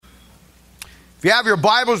If you have your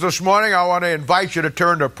Bibles this morning, I want to invite you to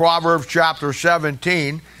turn to Proverbs chapter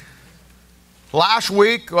 17. Last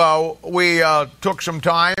week, we took some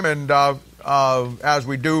time, and as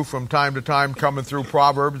we do from time to time coming through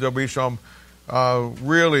Proverbs, there'll be some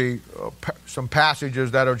some passages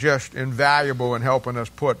that are just invaluable in helping us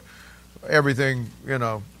put everything in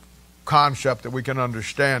a concept that we can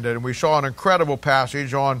understand it. And we saw an incredible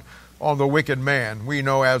passage on the wicked man, we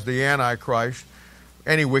know as the Antichrist,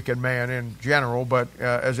 any wicked man in general, but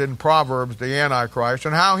as in Proverbs, the Antichrist,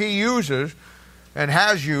 and how he uses and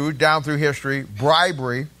has used down through history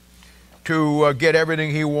bribery to get everything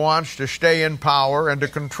he wants, to stay in power, and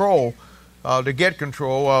to get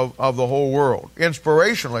control of the whole world.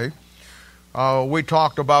 Inspirationally, we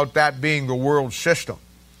talked about that being the world system.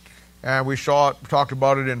 And we talked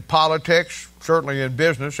about it in politics, certainly in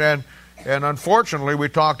business, and unfortunately we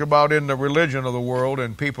talked about in the religion of the world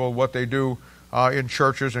and people, what they do in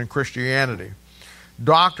churches and Christianity.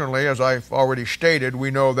 Doctrinally, as I've already stated, we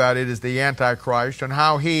know that it is the Antichrist and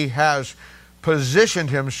how he has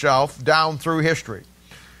positioned himself down through history.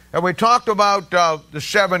 And we talked about the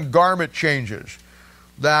 7 garment changes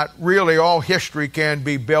that really all history can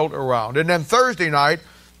be built around. And then Thursday night,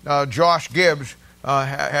 Josh Gibbs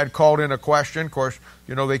had called in a question. Of course,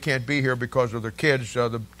 you know, they can't be here because of their kids,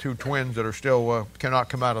 the 2 twins that are still cannot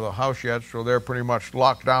come out of the house yet, so they're pretty much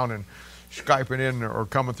locked down and Skyping in or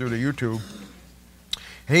coming through the YouTube.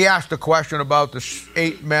 He asked a question about the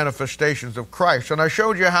 8 manifestations of Christ. And I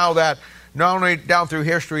showed you how that not only down through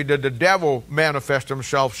history did the devil manifest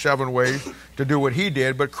himself 7 ways to do what he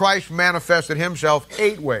did, but Christ manifested himself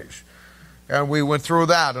 8 ways. And we went through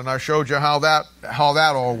that, and I showed you how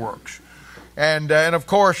that all works. And of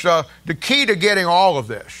course, the key to getting all of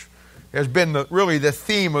this has been really the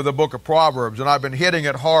theme of the book of Proverbs, and I've been hitting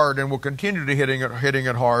it hard and will continue to hitting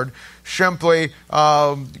it hard, simply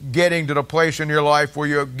getting to the place in your life where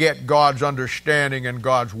you get God's understanding and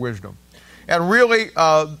God's wisdom. And really,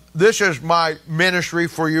 this is my ministry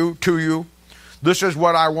for you, to you. This is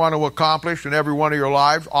what I want to accomplish in every one of your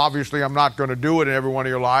lives. Obviously, I'm not going to do it in every one of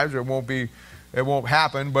your lives. It won't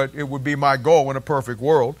happen, but it would be my goal in a perfect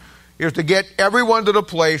world, is to get everyone to the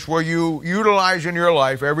place where you utilize in your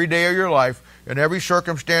life, every day of your life, in every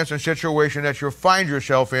circumstance and situation that you find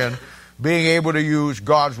yourself in, being able to use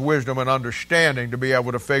God's wisdom and understanding to be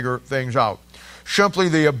able to figure things out. Simply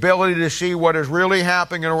the ability to see what is really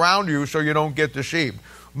happening around you so you don't get deceived.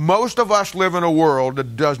 Most of us live in a world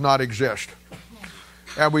that does not exist.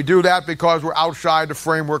 And we do that because we're outside the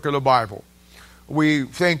framework of the Bible. We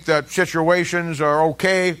think that situations are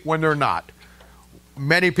okay when they're not.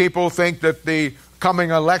 Many people think that the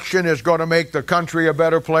coming election is going to make the country a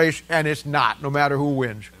better place, and it's not, no matter who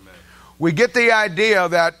wins. Amen. We get the idea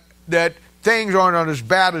that things aren't as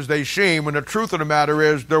bad as they seem, when the truth of the matter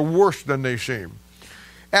is they're worse than they seem.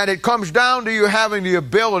 And it comes down to you having the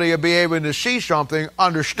ability of being able to see something,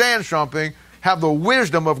 understand something, have the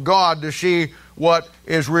wisdom of God to see what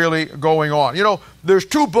is really going on. You know, there's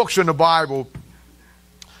 2 books in the Bible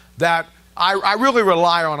that I really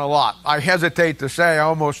rely on a lot. I hesitate to say, I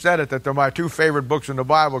almost said it, that they're my 2 favorite books in the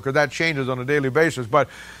Bible, because that changes on a daily basis. But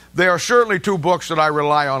they are certainly 2 books that I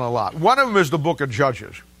rely on a lot. One of them is the book of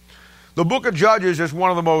Judges. The book of Judges is one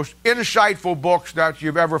of the most insightful books that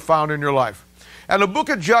you've ever found in your life. And the book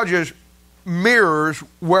of Judges mirrors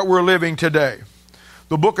where we're living today.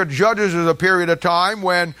 The book of Judges is a period of time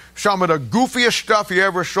when some of the goofiest stuff you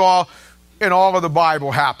ever saw in all of the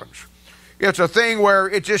Bible happens. It's a thing where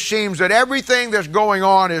it just seems that everything that's going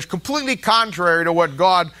on is completely contrary to what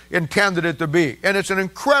God intended it to be. And it's an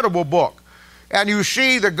incredible book. And you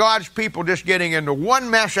see the God's people just getting into one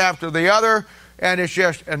mess after the other, and it's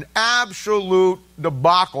just an absolute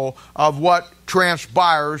debacle of what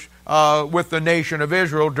transpires with the nation of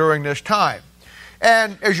Israel during this time.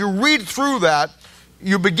 And as you read through that,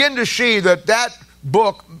 you begin to see that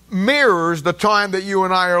book mirrors the time that you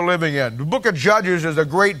and I are living in. The book of Judges is a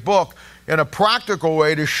great book in a practical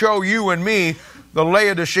way to show you and me the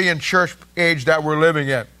Laodicean church age that we're living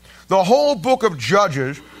in. The whole book of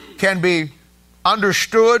Judges can be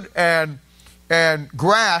understood and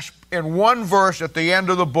grasped in one verse at the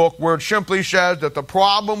end of the book, where it simply says that the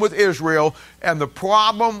problem with Israel and the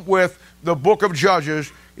problem with the book of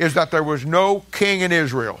Judges is that there was no king in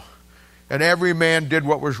Israel, and every man did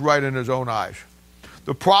what was right in his own eyes.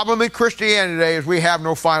 The problem in Christianity today is we have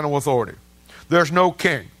no final authority. There's no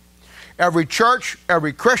king. Every church,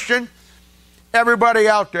 every Christian, everybody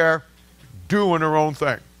out there doing their own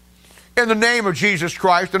thing in the name of Jesus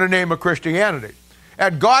Christ, in the name of Christianity.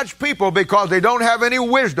 And God's people, because they don't have any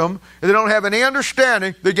wisdom, and they don't have any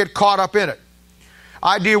understanding, they get caught up in it.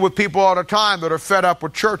 I deal with people all the time that are fed up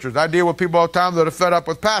with churches. I deal with people all the time that are fed up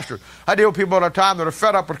with pastors. I deal with people all the time that are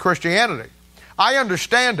fed up with Christianity. I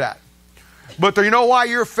understand that. But you know why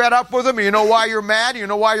you're fed up with them? You know why you're mad? You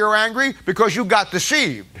know why you're angry? Because you got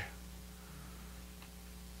deceived.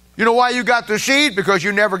 You know why you got deceived? Because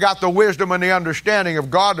you never got the wisdom and the understanding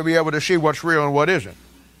of God to be able to see what's real and what isn't.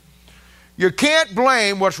 You can't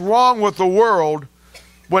blame what's wrong with the world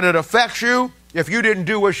when it affects you if you didn't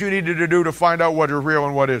do what you needed to do to find out what is real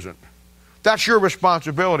and what isn't. That's your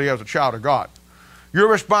responsibility as a child of God. Your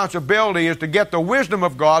responsibility is to get the wisdom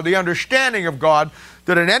of God, the understanding of God,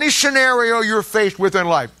 that in any scenario you're faced with in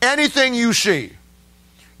life, anything you see,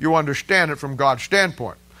 you understand it from God's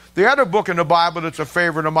standpoint. The other book in the Bible that's a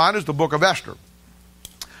favorite of mine is the book of Esther.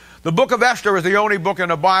 The book of Esther is the only book in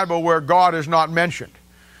the Bible where God is not mentioned.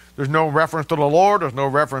 There's no reference to the Lord. There's no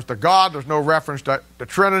reference to God. There's no reference to the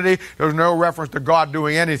Trinity. There's no reference to God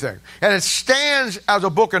doing anything. And it stands as a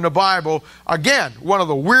book in the Bible, again, one of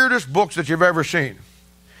the weirdest books that you've ever seen.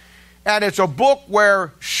 And it's a book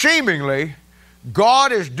where seemingly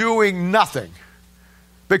God is doing nothing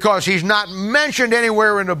because he's not mentioned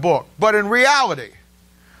anywhere in the book. But in reality,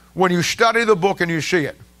 when you study the book and you see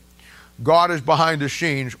it, God is behind the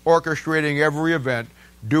scenes orchestrating every event,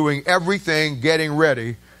 doing everything, getting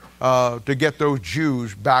ready to get those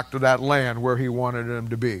Jews back to that land where he wanted them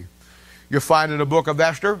to be. You find in the book of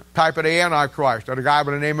Esther, type of the Antichrist, or the guy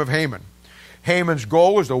by the name of Haman. Haman's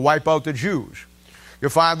goal is to wipe out the Jews. You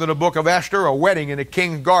find in the book of Esther a wedding in a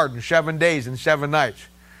king's garden, 7 days and 7 nights.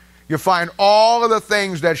 You find all of the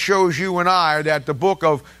things that shows you and I that the book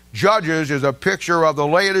of Judges is a picture of the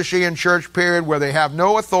Laodicean church period where they have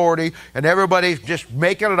no authority and everybody's just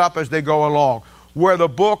making it up as they go along. Where the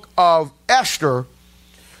book of Esther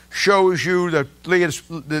shows you the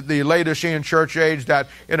Laodicean church age, that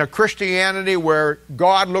in a Christianity where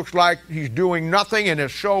God looks like he's doing nothing and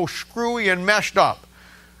is so screwy and messed up,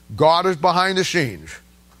 God is behind the scenes,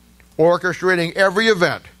 orchestrating every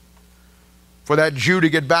event for that Jew to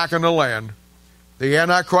get back in the land, the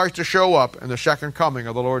Antichrist to show up, and the second coming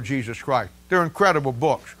of the Lord Jesus Christ. They're incredible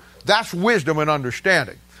books. That's wisdom and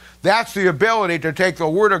understanding. That's the ability to take the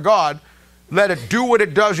Word of God, let it do what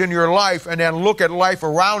it does in your life, and then look at life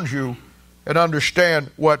around you and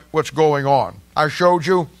understand what's going on. I showed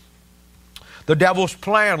you the devil's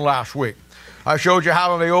plan last week. I showed you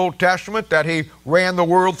how in the Old Testament that he ran the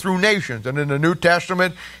world through nations, and in the New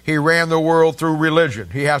Testament he ran the world through religion.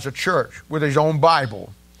 He has a church with his own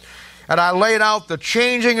Bible. And I laid out the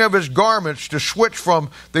changing of his garments to switch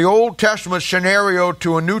from the Old Testament scenario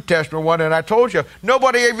to a New Testament one, and I told you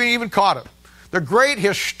nobody even caught it. The great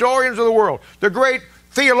historians of the world, the great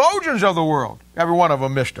theologians of the world, every one of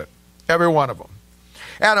them missed it. Every one of them.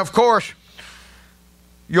 And of course,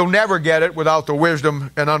 you'll never get it without the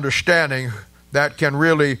wisdom and understanding that can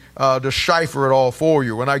really decipher it all for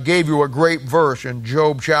you. And I gave you a great verse in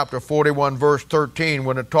Job chapter 41, verse 13,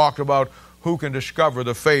 when it talked about who can discover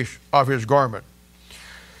the face of his garment.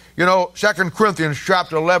 You know, 2 Corinthians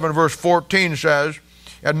chapter 11, verse 14 says,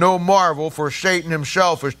 "And no marvel, for Satan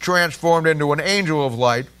himself is transformed into an angel of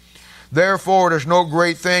light. Therefore it is no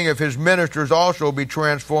great thing if his ministers also be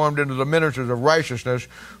transformed into the ministers of righteousness,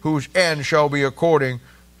 whose end shall be according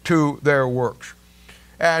to their works."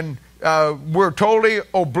 And we're totally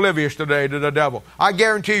oblivious today to the devil. I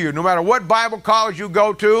guarantee you, no matter what Bible college you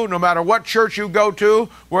go to, no matter what church you go to,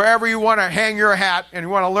 wherever you want to hang your hat and you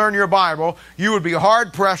want to learn your Bible, you would be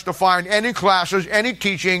hard-pressed to find any classes, any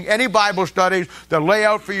teaching, any Bible studies that lay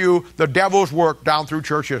out for you the devil's work down through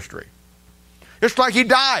church history. It's like he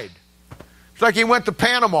died. It's like he went to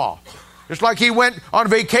Panama. It's like he went on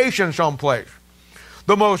vacation someplace.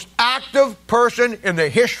 The most active person in the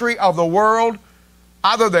history of the world,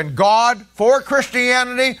 other than God, for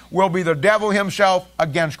Christianity, will be the devil himself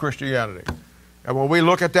against Christianity. And when we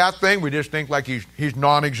look at that thing, we just think like he's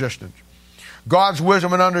non-existent. God's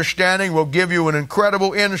wisdom and understanding will give you an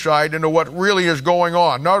incredible insight into what really is going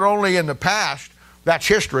on, not only in the past, that's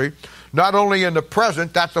history, not only in the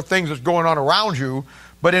present, that's the things that's going on around you,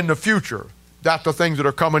 but in the future, that's the things that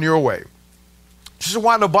are coming your way. This is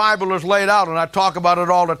why the Bible is laid out, and I talk about it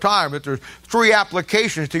all the time, that there's 3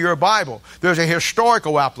 applications to your Bible. There's a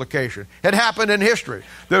historical application. It happened in history.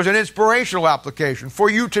 There's an inspirational application for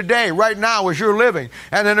you today, right now, as you're living.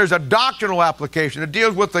 And then there's a doctrinal application that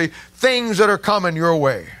deals with the things that are coming your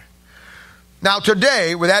way. Now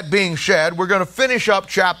today, with that being said, we're going to finish up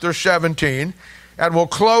chapter 17, and we'll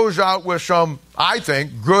close out with some, I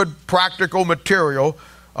think, good practical material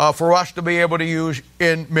for us to be able to use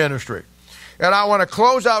in ministry. And I want to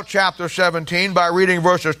close out chapter 17 by reading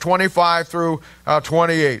verses 25 through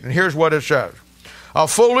 28. And here's what it says. A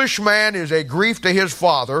foolish man is a grief to his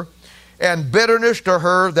father, and bitterness to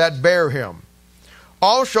her that bare him.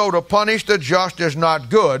 Also to punish the just is not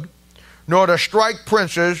good, nor to strike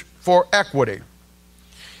princes for equity.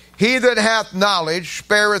 He that hath knowledge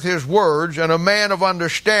spareth his words, and a man of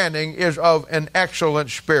understanding is of an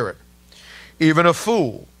excellent spirit. Even a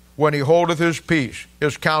fool, when he holdeth his peace,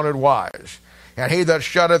 is counted wise. And he that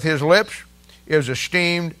shutteth his lips is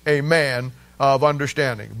esteemed a man of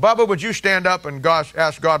understanding. Bubba, would you stand up and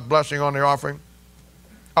ask God's blessing on the offering?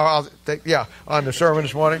 On the sermon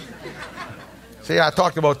this morning. See, I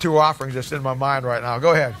talked about two offerings that's in my mind right now.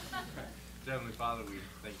 Go ahead. Heavenly Father, we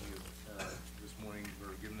thank you this morning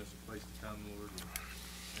for giving us a place to come, Lord,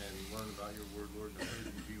 and learn about your word, Lord. And I pray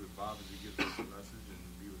that you be with Bob as he gives us the message, and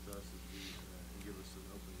be with us as we and give us an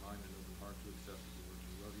open mind and open heart to accept it, Lord.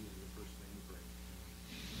 We love you in your first name we pray.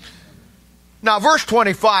 Now, verse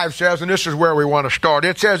 25 says, and this is where we want to start,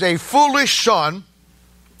 it says, a foolish son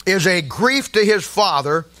is a grief to his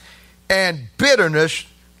father, and bitterness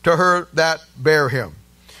to her that bare him.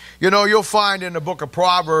 You know, you'll find in the book of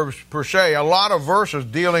Proverbs, per se, a lot of verses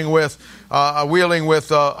dealing with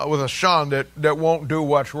a son that won't do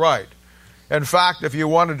what's right. In fact, if you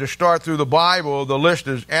wanted to start through the Bible, the list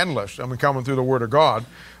is endless. I mean, coming through the Word of God.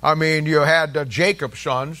 I mean, you had Jacob's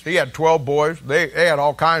sons. He had 12 boys. They had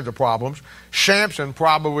all kinds of problems. Samson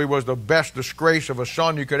probably was the best disgrace of a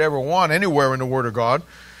son you could ever want anywhere in the Word of God.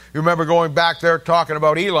 You remember going back there talking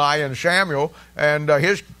about Eli and Samuel, and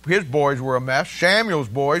his boys were a mess. Samuel's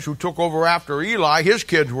boys, who took over after Eli, his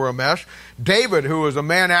kids were a mess. David, who was a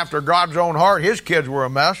man after God's own heart, his kids were a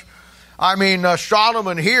mess. I mean,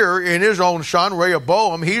 Solomon here, in his own son,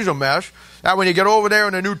 Rehoboam, he's a mess. Now, when you get over there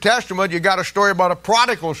in the New Testament, you got a story about a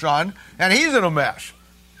prodigal son, and he's in a mess.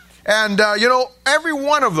 And, every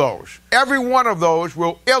one of those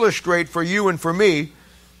will illustrate for you and for me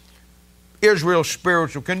Israel's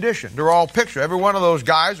spiritual condition. They're all picture. Every one of those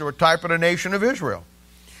guys are a type of the nation of Israel.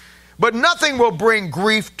 But nothing will bring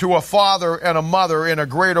grief to a father and a mother in a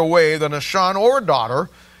greater way than a son or a daughter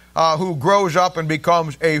who grows up and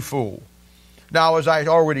becomes a fool. Now, as I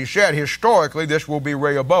already said, historically, this will be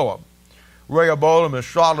Rehoboam. Rehoboam is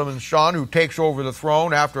Solomon's son who takes over the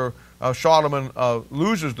throne after Solomon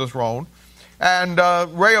loses the throne. And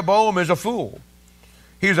Rehoboam is a fool.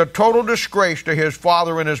 He's a total disgrace to his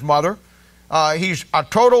father and his mother. He's a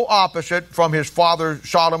total opposite from his father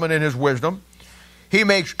Solomon in his wisdom. He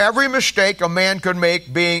makes every mistake a man could make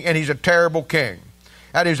and he's a terrible king.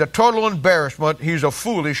 And he's a total embarrassment. He's a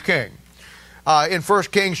foolish king. In 1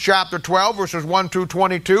 Kings chapter 12, verses 1 through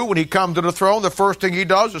 22, when he comes to the throne, the first thing he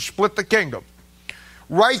does is split the kingdom.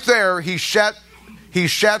 Right there, he set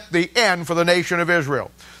the end for the nation of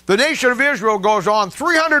Israel. The nation of Israel goes on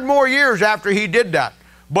 300 more years after he did that.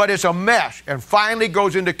 But it's a mess, and finally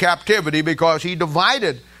goes into captivity because he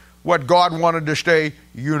divided what God wanted to stay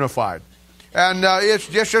unified. And it's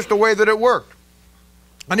just the way that it worked.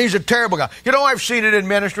 And he's a terrible guy. You know, I've seen it in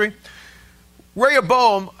ministry.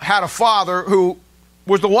 Rehoboam had a father who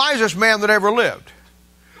was the wisest man that ever lived.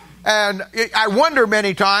 And I wonder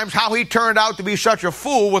many times how he turned out to be such a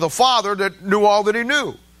fool with a father that knew all that he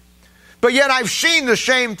knew. But yet I've seen the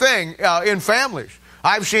same thing in families.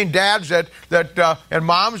 I've seen dads and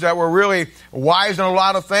moms that were really wise in a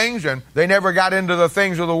lot of things, and they never got into the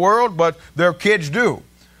things of the world, but their kids do.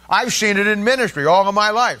 I've seen it in ministry all of my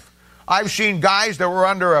life. I've seen guys that were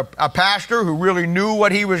under a pastor who really knew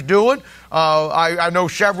what he was doing. I know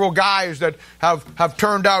several guys that have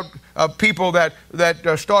turned out people that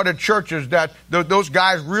started churches that those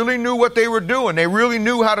guys really knew what they were doing. They really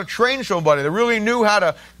knew how to train somebody. They really knew how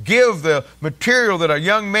to give the material that a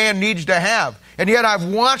young man needs to have. And yet I've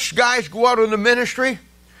watched guys go out in the ministry,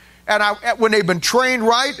 and when they've been trained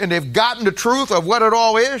right and they've gotten the truth of what it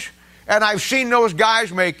all is, and I've seen those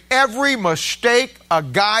guys make every mistake a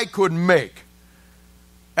guy could make.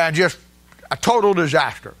 And just a total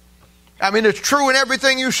disaster. I mean, it's true in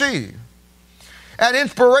everything you see. And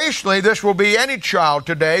inspirationally, this will be any child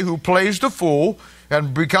today who plays the fool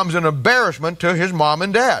and becomes an embarrassment to his mom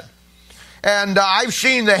and dad. And I've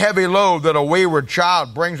seen the heavy load that a wayward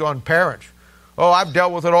child brings on parents. Oh, I've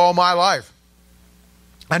dealt with it all my life.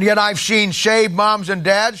 And yet I've seen saved moms and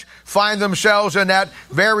dads find themselves in that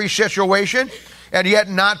very situation and yet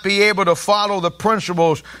not be able to follow the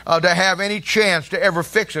principles to have any chance to ever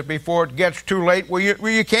fix it before it gets too late where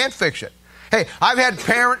you can't fix it. Hey, I've had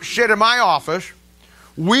parents sit in my office,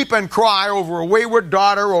 weep and cry over a wayward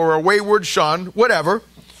daughter or a wayward son, whatever.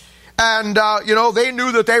 And, they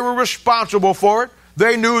knew that they were responsible for it.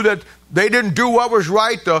 They knew that They didn't do what was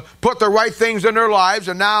right to put the right things in their lives,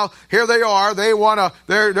 and now here they are.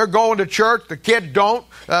 They're going to church. The kids don't.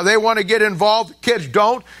 They want to get involved. The kids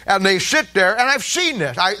don't, and they sit there. And I've seen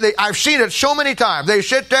this. I've seen it so many times. They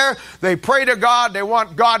sit there. They pray to God. They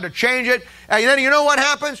want God to change it, and then you know what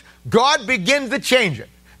happens? God begins to change it.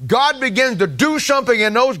 God begins to do something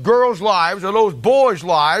in those girls' lives or those boys'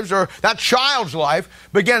 lives or that child's life,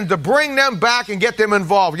 begins to bring them back and get them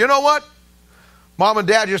involved. You know what? Mom and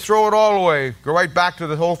Dad just throw it all away. Go right back to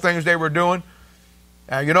the whole things they were doing.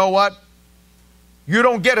 And you know what? You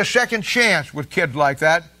don't get a second chance with kids like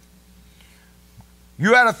that.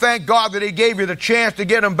 You got to thank God that He gave you the chance to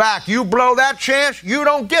get them back. You blow that chance, you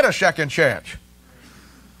don't get a second chance.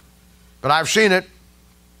 But I've seen it.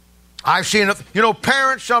 I've seen it. You know,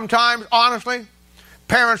 parents sometimes, honestly,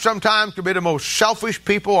 parents sometimes can be the most selfish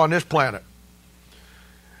people on this planet.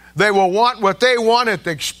 They will want what they want at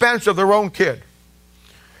the expense of their own kid.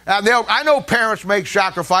 And I know parents make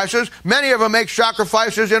sacrifices. Many of them make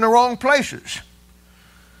sacrifices in the wrong places.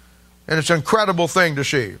 And it's an incredible thing to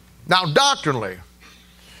see. Now, doctrinally,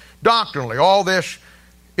 all this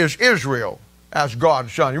is Israel as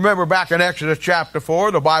God's son. You remember back in Exodus chapter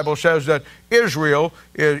 4, the Bible says that Israel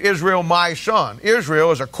is Israel my son. Israel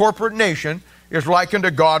as a corporate nation is likened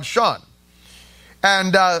to God's son.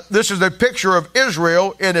 And this is a picture of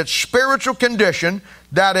Israel in its spiritual condition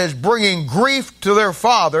that is bringing grief to their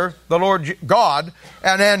father, the Lord God,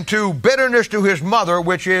 and then to bitterness to his mother,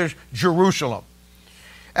 which is Jerusalem.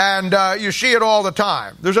 And you see it all the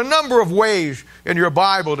time. There's a number of ways in your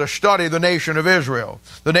Bible to study the nation of Israel.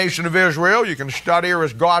 The nation of Israel, you can study her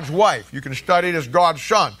as God's wife. You can study it as God's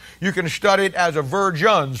son. You can study it as a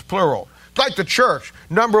virgins, plural. It's like the church.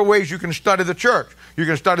 Number of ways you can study the church. You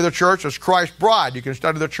can study the church as Christ's bride. You can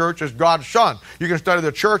study the church as God's son. You can study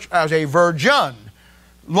the church as a virgin.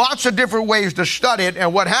 Lots of different ways to study it,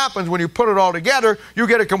 and what happens when you put it all together, you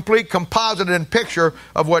get a complete composite and picture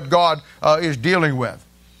of what God is dealing with.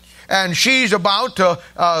 And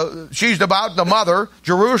the mother,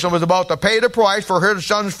 Jerusalem, is about to pay the price for her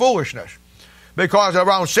son's foolishness. Because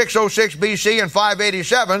around 606 BC and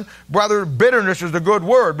 587, brother, bitterness is the good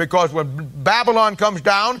word, because when Babylon comes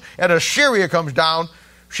down and Assyria comes down,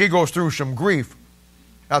 she goes through some grief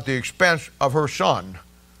at the expense of her son,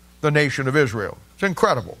 the nation of Israel. It's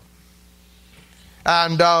incredible.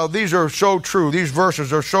 And these are so true. These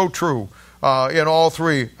verses are so true in all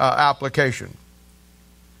three applications.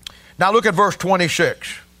 Now look at verse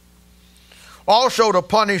 26. Also to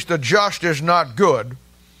punish the just is not good,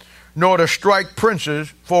 nor to strike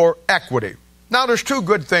princes for equity. Now there's two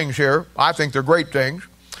good things here. I think they're great things.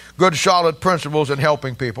 Good solid principles in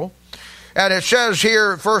helping people. And it says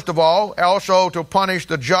here, first of all, also to punish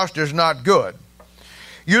the just is not good.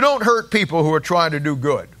 You don't hurt people who are trying to do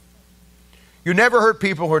good. You never hurt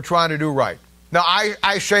people who are trying to do right. Now,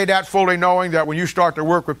 I say that fully knowing that when you start to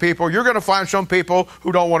work with people, you're going to find some people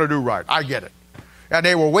who don't want to do right. I get it. And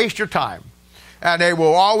they will waste your time. And they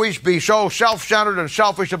will always be so self-centered and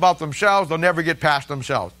selfish about themselves, they'll never get past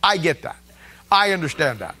themselves. I get that. I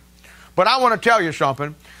understand that. But I want to tell you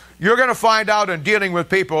something. You're going to find out in dealing with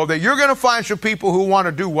people that you're going to find some people who want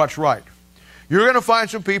to do what's right. You're going to find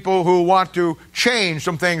some people who want to change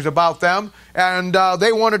some things about them, and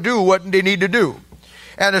they want to do what they need to do.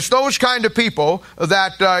 And it's those kind of people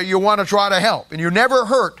that you want to try to help. And you never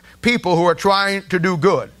hurt people who are trying to do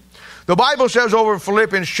good. The Bible says over in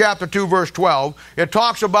Philippians chapter 2, verse 12, it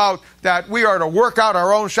talks about that we are to work out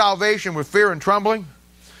our own salvation with fear and trembling.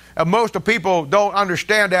 And most of people don't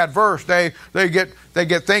understand that verse. They get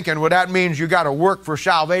thinking, well, that means you got to work for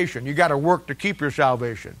salvation. You got to work to keep your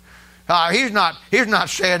salvation. He's not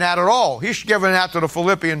saying that at all. He's giving that to the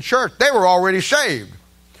Philippian church. They were already saved.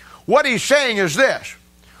 What he's saying is this.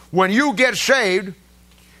 When you get saved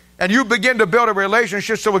and you begin to build a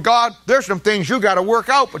relationship with God, there's some things you got to work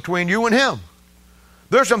out between you and Him.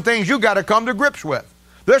 There's some things you got to come to grips with.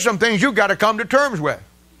 There's some things you got to come to terms with.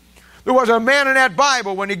 There was a man in that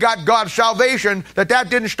Bible when he got God's salvation that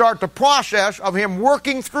didn't start the process of him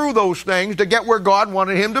working through those things to get where God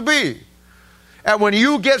wanted him to be. And when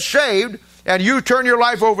you get saved and you turn your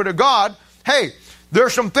life over to God, hey,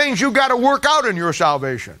 there's some things you got to work out in your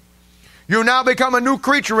salvation. You now become a new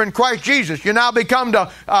creature in Christ Jesus. You now become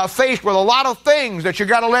faced with a lot of things that you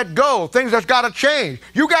got to let go, things that's got to change.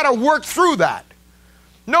 You got to work through that.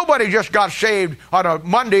 Nobody just got saved on a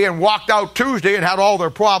Monday and walked out Tuesday and had all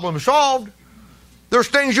their problems solved. There's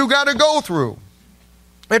things you got to go through.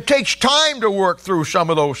 It takes time to work through some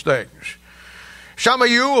of those things. Some of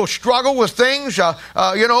you will struggle with things,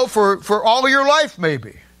 for all of your life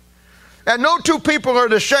maybe. And no two people are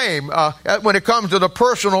the same when it comes to the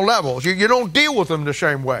personal levels. You don't deal with them the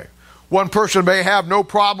same way. One person may have no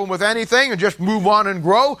problem with anything and just move on and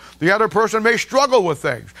grow. The other person may struggle with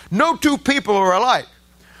things. No two people are alike.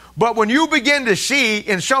 But when you begin to see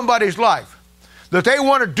in somebody's life that they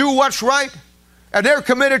want to do what's right and they're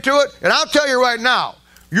committed to it, and I'll tell you right now,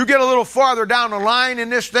 you get a little farther down the line in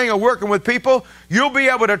this thing of working with people, you'll be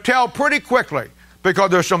able to tell pretty quickly,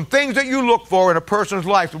 because there's some things that you look for in a person's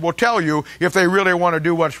life that will tell you if they really want to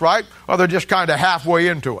do what's right or they're just kind of halfway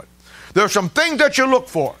into it. There's some things that you look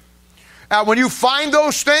for. And when you find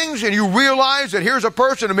those things and you realize that here's a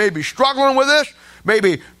person who may be struggling with this,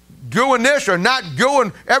 maybe doing this or not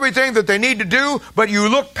doing everything that they need to do, but you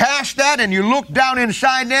look past that and you look down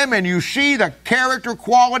inside them and you see the character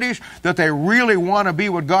qualities that they really want to be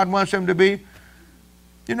what God wants them to be.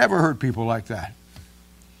 You never heard people like that.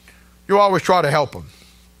 You always try to help them.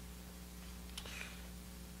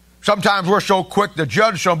 Sometimes we're so quick to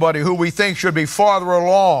judge somebody who we think should be farther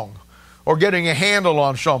along or getting a handle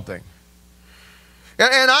on something.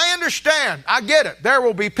 And I understand, I get it. There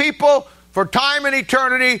will be people for time and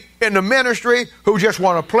eternity in the ministry who just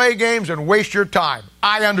want to play games and waste your time.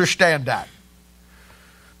 I understand that.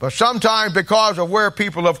 But sometimes because of where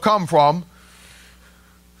people have come from,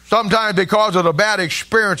 sometimes because of the bad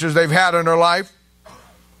experiences they've had in their life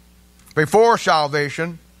before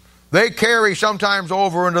salvation, they carry sometimes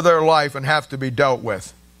over into their life and have to be dealt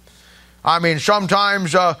with. I mean,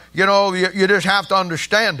 sometimes, you just have to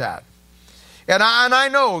understand that. And I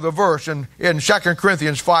know the verse in 2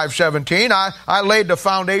 Corinthians 5:17. I laid the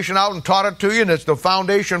foundation out and taught it to you, and it's the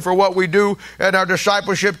foundation for what we do in our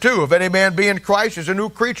discipleship too. If any man be in Christ, is a new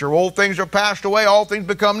creature. Old things are passed away, all things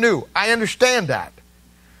become new. I understand that.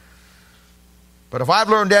 But if I've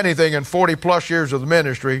learned anything in 40 plus years of the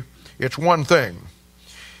ministry, it's one thing.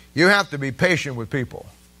 You have to be patient with people.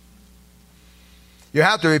 You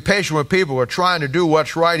have to be patient with people who are trying to do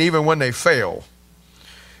what's right even when they fail.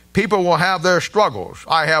 People will have their struggles.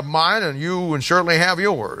 I have mine, and you and certainly have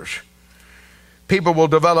yours. People will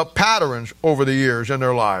develop patterns over the years in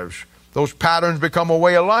their lives. Those patterns become a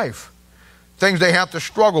way of life. Things they have to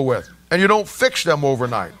struggle with. And you don't fix them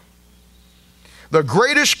overnight. The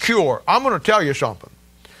greatest cure, I'm going to tell you something.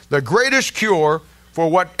 The greatest cure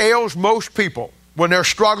for what ails most people when they're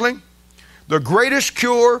struggling, the greatest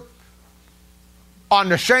cure on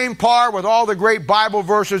the same par with all the great Bible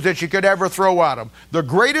verses that you could ever throw at them. The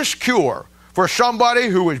greatest cure for somebody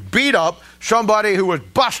who is beat up, somebody who is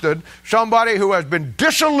busted, somebody who has been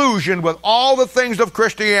disillusioned with all the things of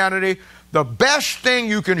Christianity, the best thing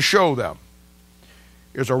you can show them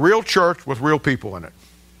is a real church with real people in it.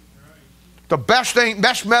 The best thing,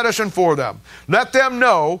 best medicine for them. Let them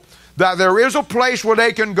know that there is a place where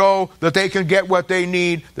they can go, that they can get what they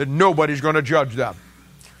need, that nobody's going to judge them.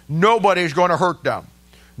 Nobody's going to hurt them.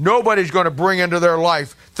 Nobody's going to bring into their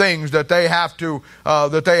life things that they have to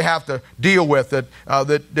deal with that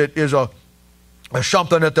is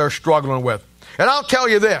something that they're struggling with. And I'll tell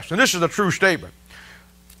you this, and this is a true statement.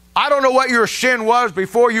 I don't know what your sin was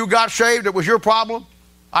before you got saved. It was your problem.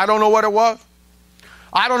 I don't know what it was.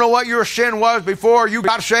 I don't know what your sin was before you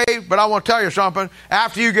got saved, but I want to tell you something.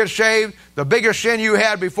 After you get saved, the biggest sin you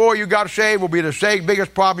had before you got saved will be the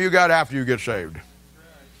biggest problem you got after you get saved.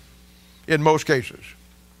 In most cases.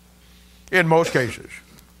 In most cases.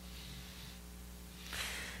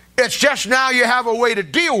 It's just now you have a way to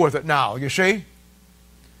deal with it now, you see.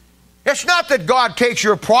 It's not that God takes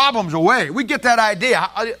your problems away. We get that idea.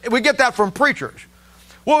 We get that from preachers.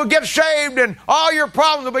 Well, get saved and all your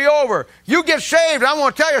problems will be over. You get saved, and I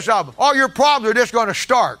want to tell you something. All your problems are just going to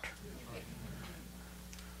start.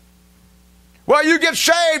 Well, you get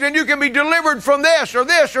saved and you can be delivered from this or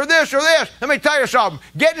this or this or this. Let me tell you something.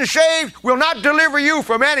 Getting saved will not deliver you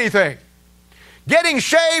from anything. Getting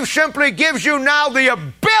saved simply gives you now the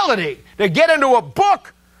ability to get into a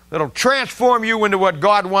book that'll transform you into what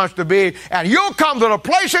God wants to be. And you'll come to the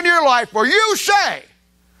place in your life where you say,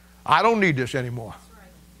 I don't need this anymore.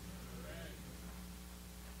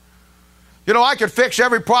 You know, I could fix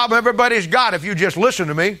every problem everybody's got if you just listen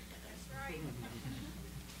to me.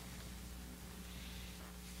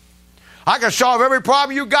 I can solve every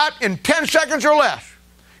problem you got in 10 seconds or less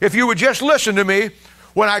if you would just listen to me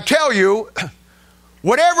when I tell you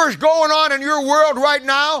whatever's going on in your world right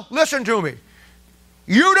now, listen to me.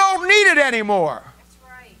 You don't need it anymore. That's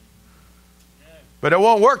right. But it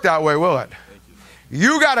won't work that way, will it?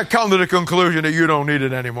 You got to come to the conclusion that you don't need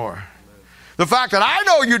it anymore. The fact that I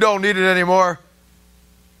know you don't need it anymore,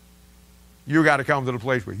 you got to come to the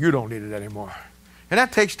place where you don't need it anymore. And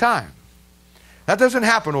that takes time. That doesn't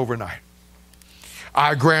happen overnight.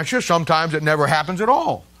 I grant you, sometimes it never happens at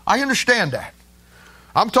all. I understand that.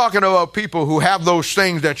 I'm talking about people who have those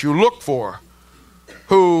things that you look for,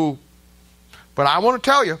 who But I want to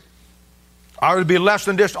tell you, I would be less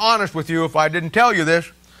than dishonest with you if I didn't tell you this.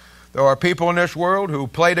 There are people in this world who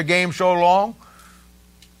play the game so long,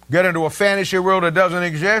 get into a fantasy world that doesn't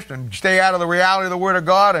exist, and stay out of the reality of the Word of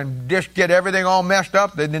God and just get everything all messed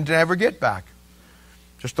up they didn't ever get back.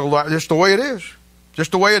 Just the way it is.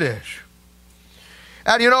 Just the way it is.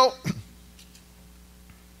 And you know,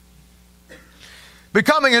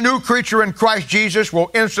 becoming a new creature in Christ Jesus will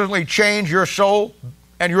instantly change your soul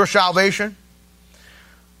and your salvation,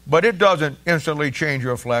 but it doesn't instantly change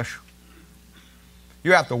your flesh.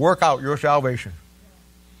 You have to work out your salvation.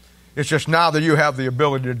 It's just now that you have the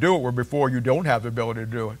ability to do it, where before you don't have the ability to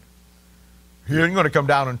do it. He isn't going to come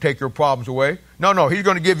down and take your problems away. No, he's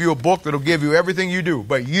going to give you a book that will give you everything you do.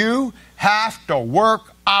 But you have to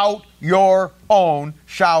work out your own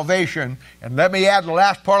salvation. And let me add the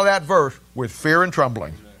last part of that verse, with fear and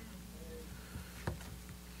trembling.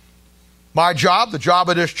 My job, the job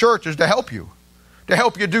of this church, is to help you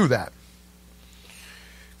do that.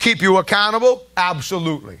 Keep you accountable?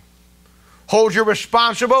 Absolutely. Hold you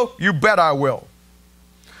responsible? You bet I will.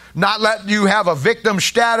 Not let you have a victim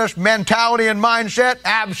status mentality and mindset?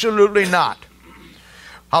 Absolutely not.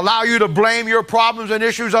 Allow you to blame your problems and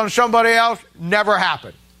issues on somebody else? Never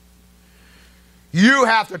happen. You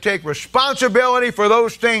have to take responsibility for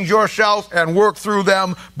those things yourself and work through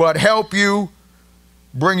them, but help you,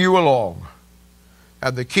 bring you along.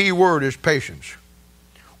 And the key word is patience.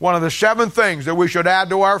 One of the 7 things that we should add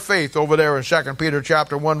to our faith over there in 2 Peter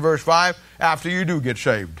chapter 1 verse 5, after you do get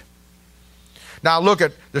saved. Now look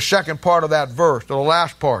at the second part of that verse, the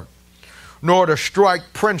last part. Nor to strike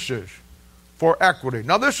princes for equity.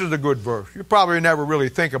 Now this is a good verse. You probably never really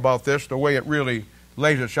think about this, the way it really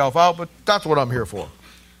lays itself out, but that's what I'm here for.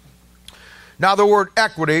 Now the word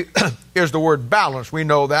equity is the word balance. We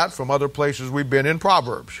know that from other places we've been in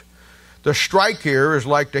Proverbs. The strike here is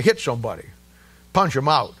like to hit somebody. Punch them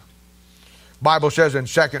out. Bible says in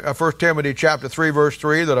 1 Timothy chapter 3 verse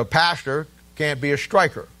 3 that a pastor can't be a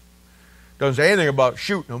striker. Doesn't say anything about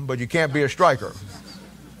shooting them, but you can't be a striker.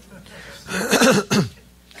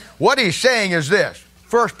 What he's saying is this,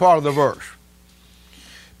 first part of the verse.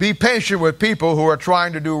 Be patient with people who are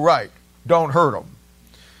trying to do right. Don't hurt them.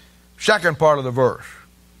 Second part of the verse.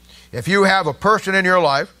 If you have a person in your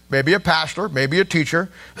life, maybe a pastor, maybe a teacher,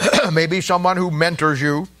 maybe someone who mentors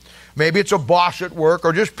you, maybe it's a boss at work,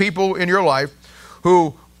 or just people in your life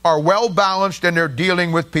who are well balanced in their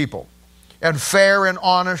dealing with people and fair and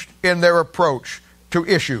honest in their approach to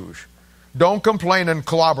issues. Don't complain and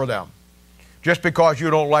clobber them just because you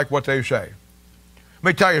don't like what they say. Let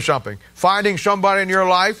me tell you something. Finding somebody in your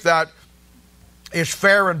life that is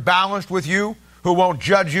fair and balanced with you, who won't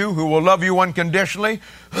judge you, who will love you unconditionally,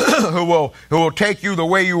 who will take you the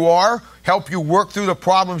way you are, help you work through the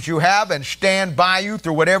problems you have, and stand by you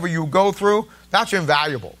through whatever you go through, that's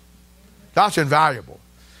invaluable. That's invaluable.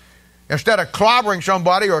 Instead of clobbering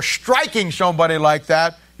somebody or striking somebody like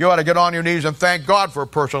that, you ought to get on your knees and thank God for a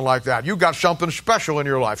person like that. You've got something special in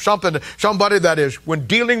your life. Somebody that is, when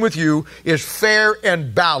dealing with you, is fair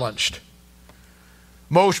and balanced.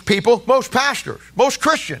 Most people, most pastors, most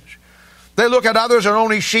Christians, they look at others and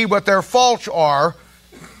only see what their faults are,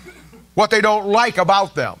 what they don't like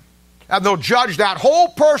about them. And they'll judge that whole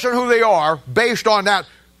person who they are based on that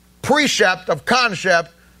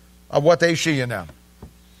concept of what they see in them.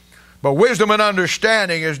 But wisdom and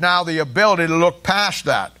understanding is now the ability to look past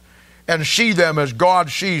that and see them as God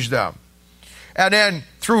sees them. And then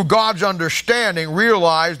through God's understanding,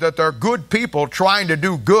 realize that they're good people trying to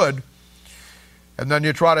do good. And then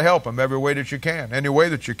you try to help them every way that you can, any way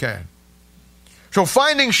that you can. So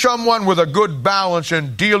finding someone with a good balance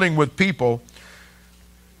in dealing with people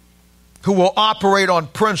who will operate on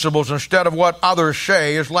principles instead of what others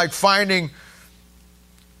say is like finding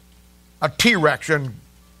a T-Rex in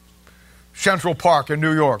Central Park in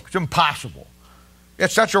New York. It's impossible.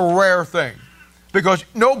 It's such a rare thing because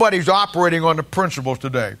nobody's operating on the principles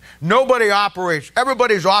today.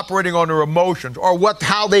 Everybody's operating on their emotions or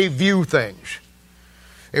how they view things.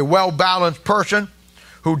 A well-balanced person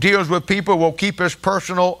who deals with people will keep his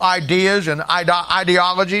personal ideas and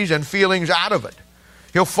ideologies and feelings out of it.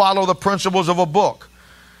 He'll follow the principles of a book.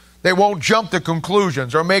 They won't jump to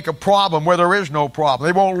conclusions or make a problem where there is no problem.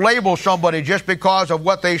 They won't label somebody just because of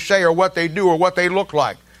what they say or what they do or what they look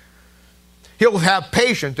like. He'll have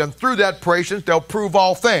patience, and through that patience, they'll prove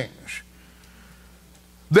all things.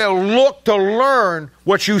 They'll look to learn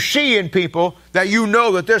what you see in people that you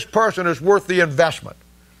know that this person is worth the investment.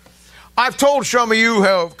 I've told some of you who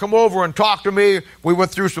have come over and talked to me. We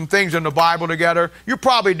went through some things in the Bible together. You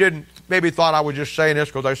probably didn't, maybe thought I was just saying this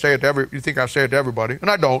because I say it to you think I say it to everybody,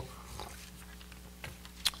 and I don't.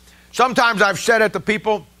 Sometimes I've said it to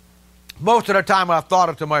people. Most of the time I've thought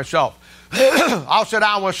it to myself. I'll sit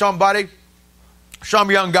down with somebody, some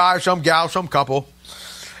young guy, some gal, some couple,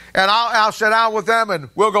 and I'll sit down with them and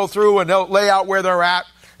we'll go through and they'll lay out where they're at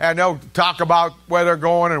and they'll talk about where they're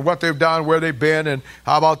going and what they've done, where they've been, and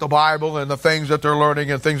how about the Bible and the things that they're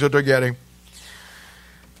learning and things that they're getting.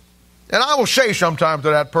 And I will say sometimes to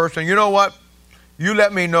that person, you know what? You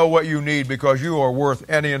let me know what you need because you are worth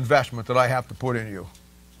any investment that I have to put in you.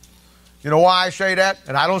 You know why I say that?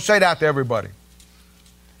 And I don't say that to everybody.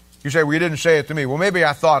 You say, well, you didn't say it to me. Well, maybe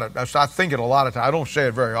I thought it. I think it a lot of times. I don't say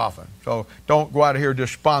it very often. So don't go out of here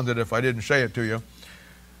despondent if I didn't say it to you.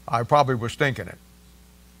 I probably was thinking it.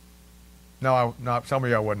 No, some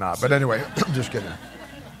of you would not. But anyway, just kidding.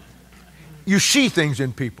 You see things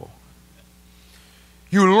in people.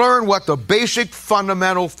 You learn what the basic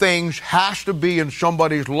fundamental things has to be in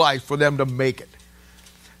somebody's life for them to make it.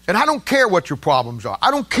 And I don't care what your problems are.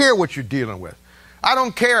 I don't care what you're dealing with. I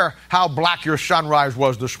don't care how black your sunrise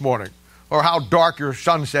was this morning or how dark your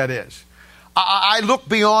sunset is. I look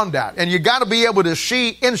beyond that. And you got to be able to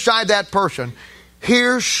see inside that person,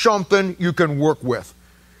 here's something you can work with.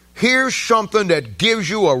 Here's something that gives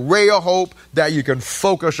you a ray of hope that you can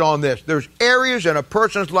focus on this. There's areas in a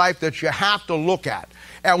person's life that you have to look at.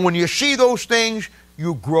 And when you see those things,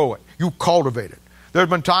 you grow it. You cultivate it. There's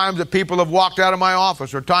been times that people have walked out of my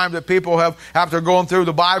office or times that people have, after going through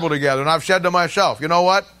the Bible together, and I've said to myself, you know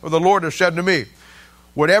what? Or the Lord has said to me,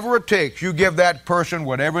 whatever it takes, you give that person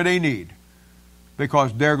whatever they need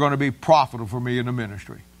because they're going to be profitable for me in the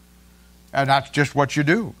ministry. And that's just what you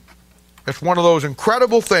do. It's one of those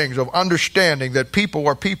incredible things of understanding that people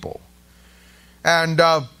are people. And,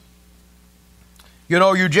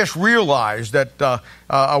 you just realize that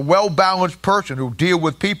a well-balanced person who'll deal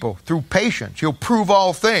with people through patience, he'll prove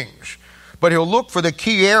all things, but he'll look for the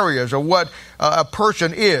key areas of what a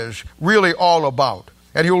person is really all about.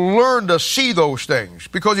 And he'll learn to see those things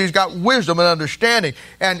because he's got wisdom and understanding,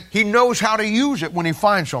 and he knows how to use it when he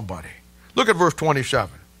finds somebody. Look at verse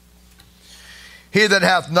 27. He that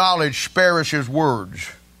hath knowledge spareth his words,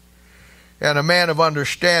 and a man of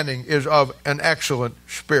understanding is of an excellent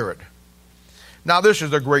spirit. Now this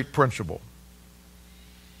is a great principle.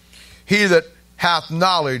 He that hath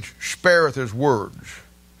knowledge spareth his words.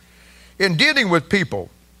 In dealing with people,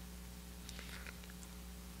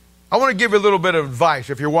 I want to give you a little bit of advice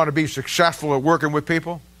if you want to be successful at working with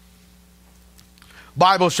people.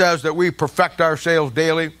 Bible says that we perfect ourselves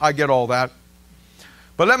daily. I get all that.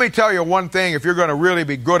 But let me tell you one thing, if you're going to really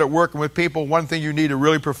be good at working with people, one thing you need to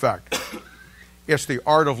really perfect. It's the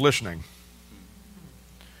art of listening.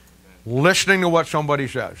 Listening to what somebody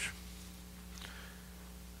says.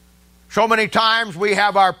 So many times we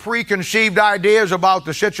have our preconceived ideas about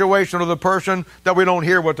the situation of the person that we don't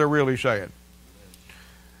hear what they're really saying.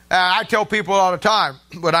 And I tell people all the time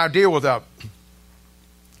when I deal with them,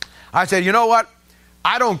 I say, you know what?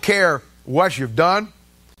 I don't care what you've done.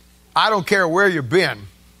 I don't care where you've been.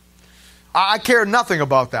 I care nothing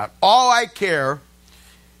about that. All I care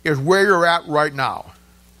is where you're at right now.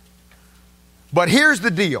 But here's the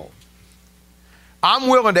deal. I'm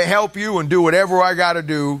willing to help you and do whatever I got to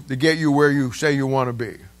do to get you where you say you want to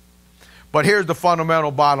be. But here's the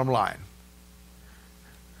fundamental bottom line.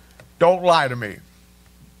 Don't lie to me.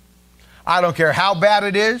 I don't care how bad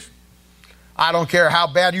it is. I don't care how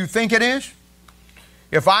bad you think it is.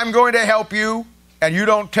 If I'm going to help you and you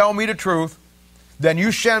don't tell me the truth, then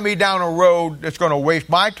you send me down a road that's going to waste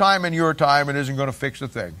my time and your time and isn't going to fix a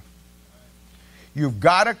thing. You've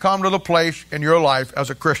got to come to the place in your life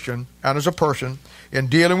as a Christian and as a person in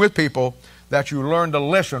dealing with people that you learn to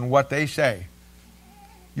listen what they say.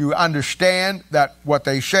 You understand that what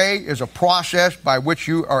they say is a process by which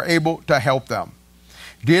you are able to help them.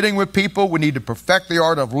 Dealing with people, we need to perfect the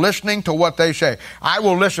art of listening to what they say. I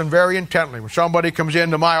will listen very intently. When somebody comes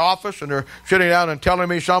into my office and they're sitting down and telling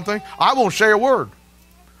me something, I won't say a word.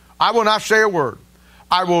 I will not say a word.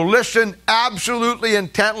 I will listen absolutely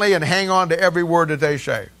intently and hang on to every word that they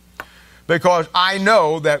say. Because I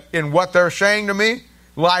know that in what they're saying to me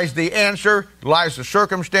lies the answer, lies the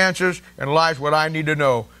circumstances, and lies what I need to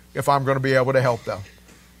know if I'm going to be able to help them.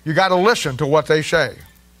 You got to listen to what they say.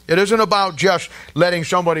 It isn't about just letting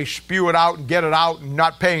somebody spew it out and get it out and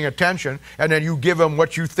not paying attention, and then you give them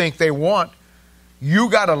what you think they want. You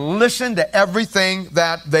got to listen to everything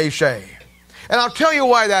that they say. And I'll tell you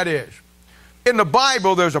why that is. In the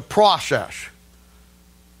Bible, there's a process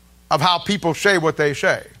of how people say what they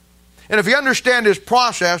say. And if you understand this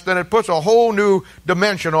process, then it puts a whole new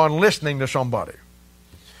dimension on listening to somebody.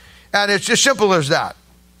 And it's as simple as that.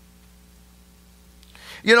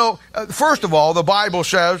 First of all, the Bible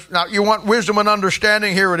says, now you want wisdom and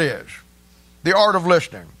understanding? Here it is. The art of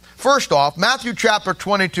listening. First off, Matthew chapter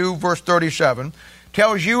 22, verse 37,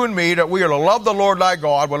 tells you and me that we are to love the Lord thy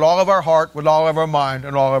God with all of our heart, with all of our mind,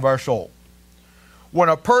 and all of our soul. When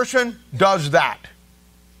a person does that,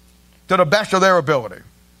 to the best of their ability,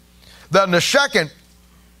 then the second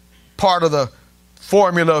part of the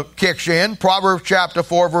formula kicks in, Proverbs chapter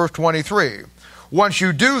 4, verse 23. Once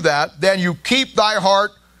you do that, then you keep thy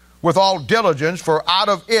heart with all diligence, for out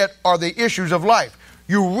of it are the issues of life.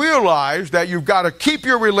 You realize that you've got to keep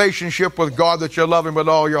your relationship with God, that you love Him with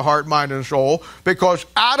all your heart, mind, and soul, because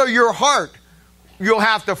out of your heart, you'll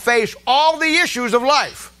have to face all the issues of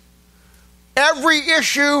life. Every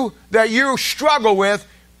issue that you struggle with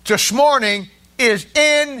this morning is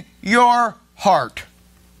in your heart.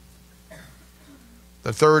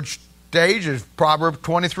 The third stage is Proverbs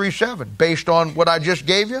 23:7. Based on what I just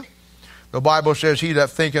gave you, the Bible says, he that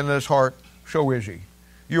thinketh in his heart, so is he.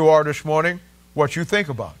 You are this morning what you think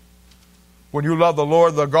about. When you love the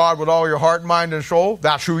Lord, the God, with all your heart, mind, and soul,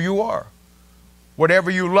 that's who you are. Whatever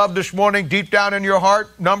you love this morning, deep down in your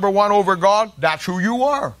heart, number one over God, that's who you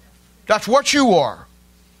are. That's what you are.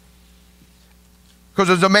 Because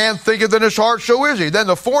as a man thinketh in his heart, so is he. Then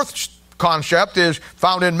the fourth concept is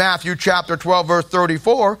found in Matthew chapter 12, verse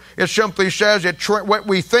 34. It simply says what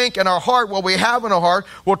we think in our heart, what we have in our heart,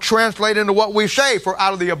 will translate into what we say. For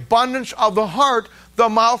out of the abundance of the heart, the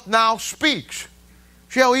mouth now speaks.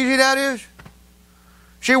 See how easy that is?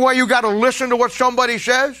 See why you got to listen to what somebody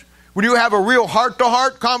says when you have a real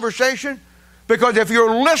heart-to-heart conversation? Because if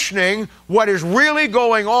you're listening, what is really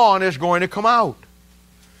going on is going to come out.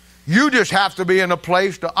 You just have to be in a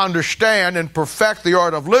place to understand and perfect the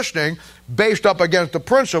art of listening based up against the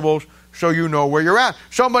principles so you know where you're at.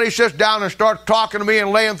 Somebody sits down and starts talking to me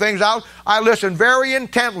and laying things out. I listen very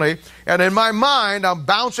intently, and in my mind, I'm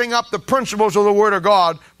bouncing up the principles of the Word of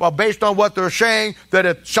God, but based on what they're saying, that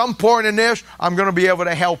at some point in this, I'm going to be able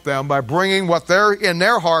to help them by bringing what they're in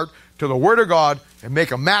their heart to the Word of God and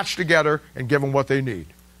make a match together and give them what they need.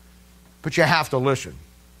 But you have to listen.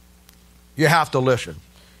 You have to listen.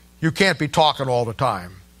 You can't be talking all the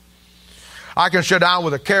time. I can sit down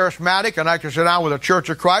with a charismatic and I can sit down with a Church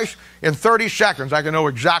of Christ. In 30 seconds, I can know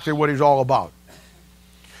exactly what he's all about.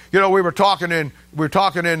 We were talking in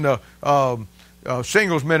the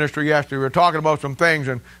singles ministry yesterday. We were talking about some things,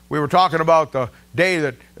 and we were talking about the day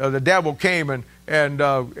that the devil came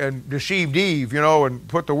and deceived Eve, and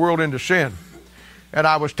put the world into sin. And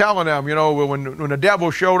I was telling them, when the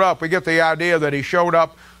devil showed up, we get the idea that he showed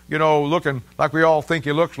up, looking like we all think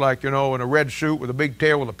he looks like, in a red suit with a big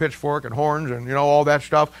tail with a pitchfork and horns and, all that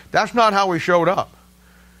stuff. That's not how he showed up.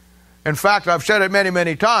 In fact, I've said it many,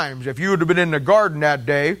 many times. If you would have been in the garden that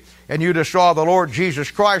day and you'd have saw the Lord Jesus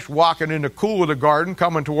Christ walking in the cool of the garden,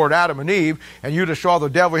 coming toward Adam and Eve, and you'd have saw the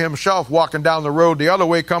devil himself walking down the road the other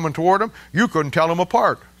way, coming toward them, you couldn't tell them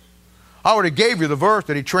apart. I already gave you the verse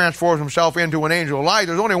that he transforms himself into an angel of light.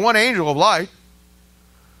 There's only one angel of light.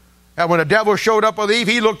 And when the devil showed up with Eve,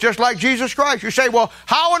 he looked just like Jesus Christ. You say, well,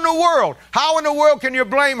 how in the world can you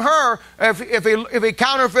blame her if he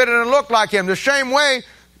counterfeited and looked like him? The same way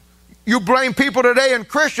you blame people today and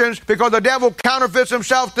Christians because the devil counterfeits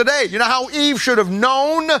himself today. You know how Eve should have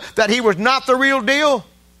known that he was not the real deal?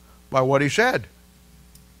 By what he said.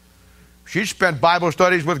 She spent Bible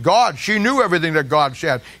studies with God. She knew everything that God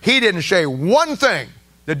said. He didn't say one thing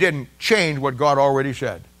that didn't change what God already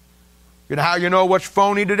said. You know how you know what's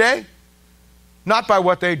phony today? Not by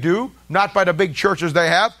what they do, not by the big churches they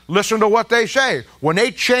have. Listen to what they say. When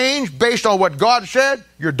they change based on what God said,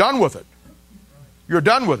 you're done with it. You're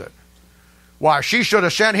done with it. Why, she should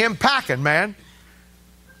have sent him packing, man.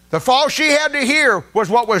 All she had to hear was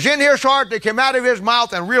what was in his heart that came out of his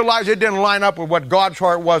mouth and realized it didn't line up with what God's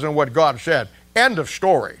heart was and what God said. End of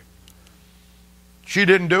story. She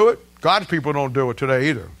didn't do it. God's people don't do it today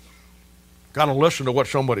either. Got to listen to what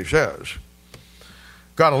somebody says.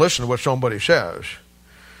 Got to listen to what somebody says.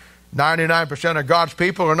 99% of God's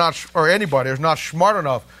people or anybody is not smart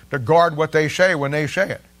enough to guard what they say when they say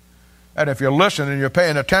it. And if you listen and you're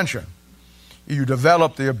paying attention, you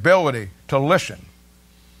develop the ability to listen.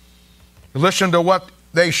 Listen to what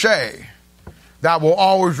they say. That will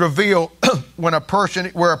always reveal where a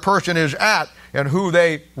person is at and who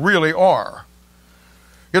they really are.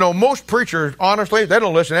 Most preachers, honestly, they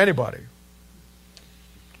don't listen to anybody.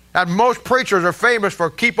 And most preachers are famous for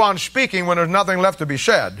keep on speaking when there's nothing left to be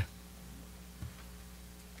said.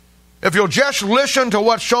 If you'll just listen to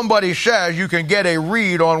what somebody says, you can get a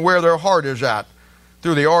read on where their heart is at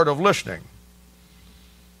through the art of listening.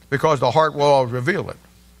 Because the heart will always reveal it.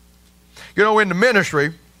 In the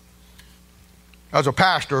ministry, as a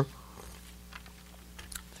pastor,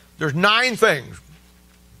 there's 9 things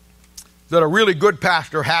that a really good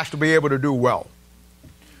pastor has to be able to do well.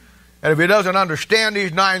 And if he doesn't understand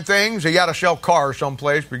these 9 things, he got to sell cars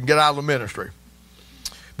someplace we can get out of the ministry.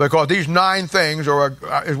 Because these 9 things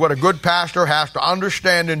is what a good pastor has to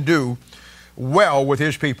understand and do well with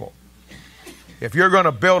his people. If you're going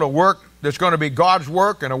to build a work that's going to be God's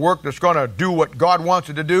work and a work that's going to do what God wants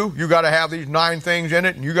it to do, you got to have these 9 things in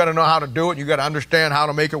it, and you got to know how to do it, and you got to understand how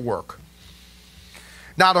to make it work.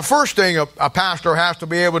 Now, the first thing a pastor has to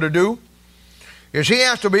be able to do is he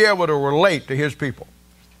has to be able to relate to his people.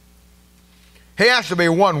 He has to be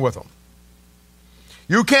one with them.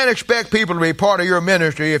 You can't expect people to be part of your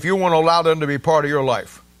ministry if you want to allow them to be part of your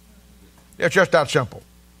life. It's just that simple.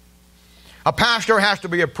 A pastor has to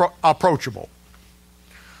be approachable.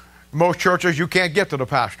 In most churches, you can't get to the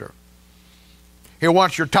pastor. He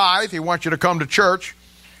wants your tithe. He wants you to come to church.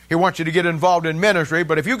 He wants you to get involved in ministry.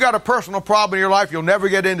 But if you've got a personal problem in your life, you'll never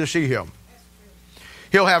get in to see him.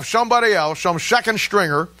 He'll have somebody else, some second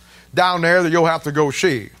stringer down there that you'll have to go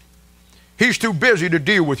see. He's too busy to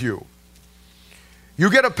deal with you. You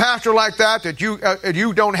get a pastor like that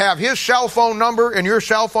you don't have his cell phone number in your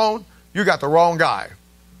cell phone, you got the wrong guy.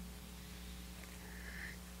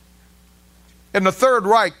 In the Third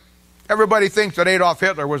Reich, everybody thinks that Adolf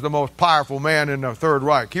Hitler was the most powerful man in the Third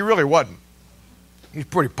Reich. He really wasn't. He's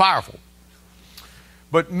pretty powerful.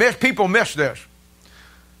 But people miss this.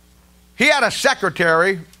 He had a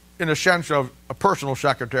secretary, in the sense of a personal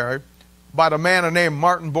secretary, by the man named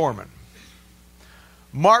Martin Bormann.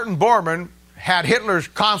 Martin Bormann had Hitler's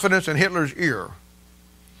confidence in Hitler's ear.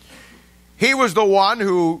 He was the one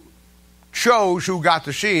who chose who got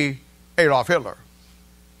to see Adolf Hitler.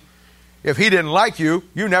 If he didn't like you,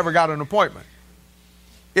 you never got an appointment.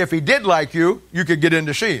 If he did like you, you could get in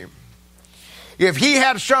to see him. If he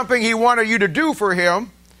had something he wanted you to do for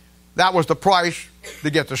him, that was the price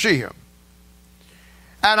to get to see him.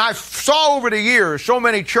 And I saw over the years so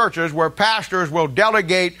many churches where pastors will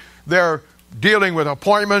delegate their dealing with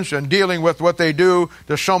appointments and dealing with what they do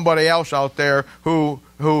to somebody else out there who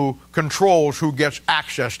controls who gets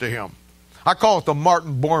access to him. I call it the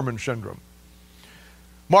Martin Bormann syndrome.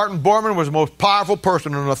 Martin Bormann was the most powerful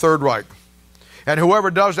person in the Third Reich. And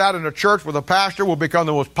whoever does that in a church with a pastor will become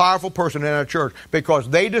the most powerful person in a church, because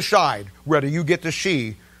they decide whether you get to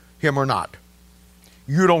see him or not.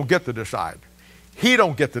 You don't get to decide. He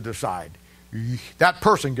don't get to decide. That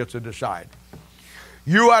person gets to decide.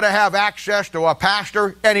 You ought to have access to a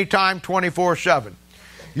pastor anytime, 24/7.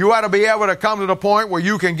 You ought to be able to come to the point where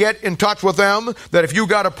you can get in touch with them, that if you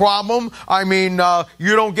got a problem, you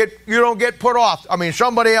don't get put off.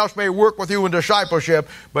 Somebody else may work with you in discipleship,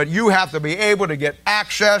 but you have to be able to get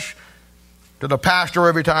access to the pastor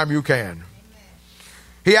every time you can. Amen.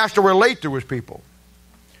 He has to relate to his people.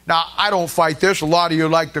 Now, I don't fight this. A lot of you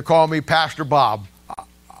like to call me Pastor Bob.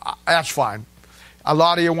 That's fine. A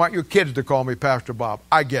lot of you want your kids to call me Pastor Bob.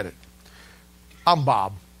 I get it. I'm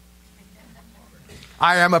Bob.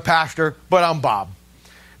 I am a pastor, but I'm Bob.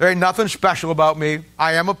 There ain't nothing special about me.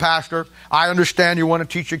 I am a pastor. I understand you want to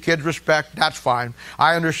teach your kids respect. That's fine.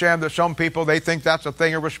 I understand that some people, they think that's a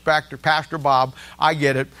thing of respect. Pastor Bob, I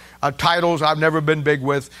get it. Titles I've never been big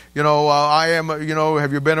with.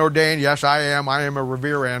 Have you been ordained? Yes, I am. I am a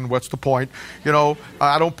reverend. What's the point?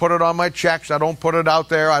 I don't put it on my checks. I don't put it out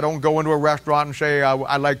there. I don't go into a restaurant and say,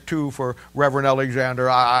 I like 2 for Reverend Alexander.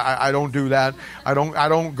 I don't do that. I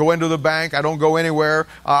don't go into the bank. I don't go anywhere.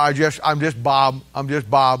 I'm just Bob. I'm just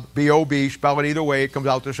Bob. B-O-B. Spell it either way. It comes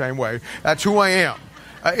out the same way. That's who I am.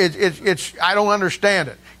 I don't understand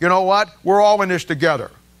it. You know what? We're all in this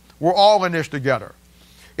together. We're all in this together.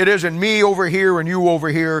 It isn't me over here and you over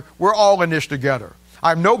here. We're all in this together.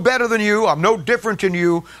 I'm no better than you. I'm no different than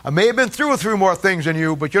you. I may have been through a few more things than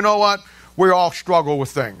you, but you know what? We all struggle with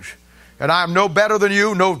things. And I'm no better than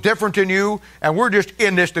you, no different than you, and we're just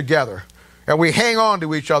in this together. And we hang on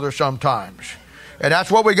to each other sometimes. And that's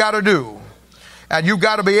what we got to do. And you've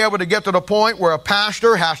got to be able to get to the point where a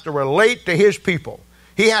pastor has to relate to his people.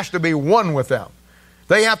 He has to be one with them.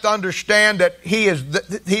 They have to understand that he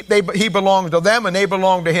belongs to them and they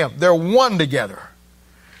belong to him. They're one together.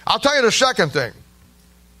 I'll tell you the second thing.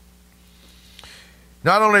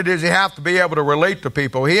 Not only does he have to be able to relate to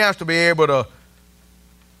people, he has to be able to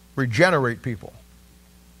regenerate people.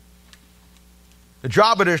 The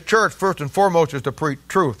job of this church, first and foremost, is to preach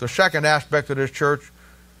truth. The second aspect of this church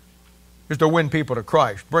is to win people to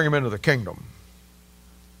Christ, bring them into the kingdom.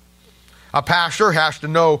 A pastor has to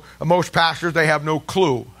know, most pastors, they have no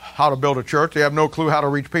clue how to build a church. They have no clue how to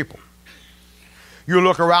reach people. You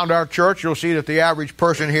look around our church, you'll see that the average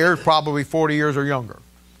person here is probably 40 years or younger.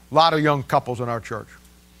 A lot of young couples in our church.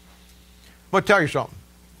 But tell you something.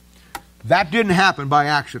 That didn't happen by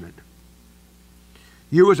accident.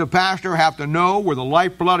 You as a pastor have to know where the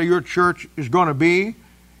lifeblood of your church is going to be,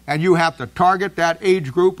 and you have to target that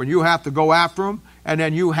age group, and you have to go after them, and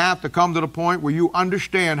then you have to come to the point where you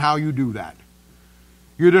understand how you do that.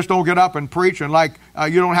 You just don't get up and preach and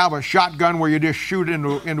you don't have a shotgun where you just shoot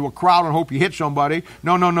into a crowd and hope you hit somebody.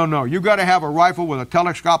 No. You got to have a rifle with a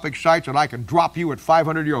telescopic sight that I can drop you at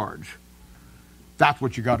 500 yards. That's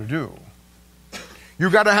what you got to do.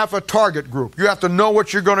 You got to have a target group. You have to know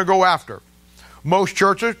what you're going to go after. Most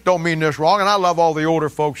churches, don't mean this wrong, and I love all the older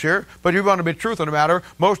folks here, but you're going to be truth in the matter.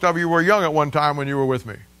 Most of you were young at one time when you were with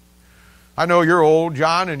me. I know you're old,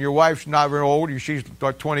 John, and your wife's not very old. She's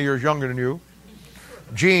like 20 years younger than you.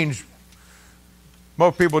 Jean's,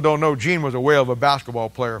 most people don't know Gene was a whale of a basketball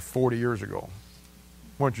player 40 years ago.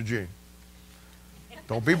 Weren't you, Gene?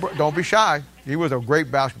 Don't be shy. He was a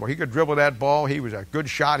great basketball. He could dribble that ball. He was a good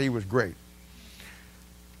shot. He was great.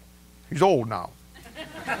 He's old now.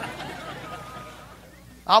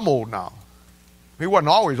 I'm old now. He wasn't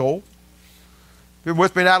always old. Been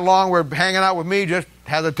with me that long, where hanging out with me just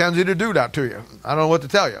has a tendency to do that to you. I don't know what to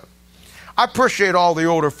tell you. I appreciate all the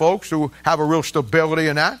older folks who have a real stability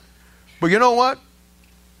in that. But you know what?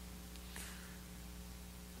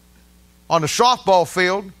 On the softball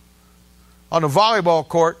field, on the volleyball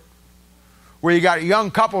court, where you got young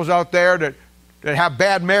couples out there that have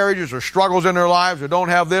bad marriages or struggles in their lives or don't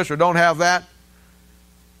have this or don't have that,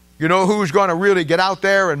 you know who's going to really get out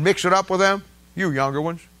there and mix it up with them? You younger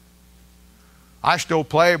ones. I still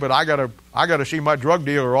play, but I gotta see my drug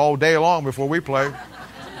dealer all day long before we play.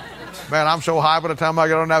 Man, I'm so high by the time I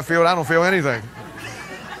get on that field, I don't feel anything.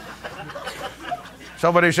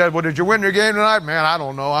 Somebody said, well, did you win your game tonight? Man, I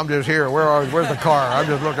don't know. I'm just here. Where's the car? I'm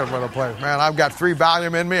just looking for the place. Man, I've got 3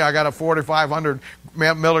 Valium in me. I got a 4,500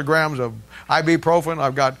 milligrams of ibuprofen.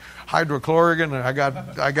 I've got hydrochloroquine, and I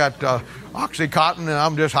got Oxycontin, and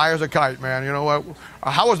I'm just high as a kite, man. You know what?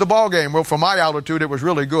 How was the ball game? Well, from my altitude, it was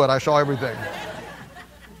really good. I saw everything.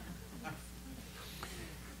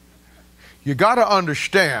 You got to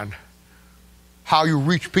understand how you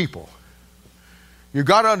reach people. You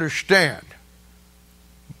got to understand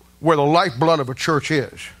where the lifeblood of a church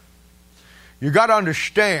is. You got to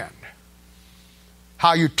understand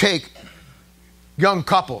how you take young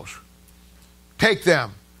couples, take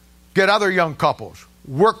them, get other young couples,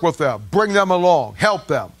 work with them, bring them along, help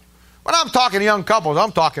them. When I'm talking young couples,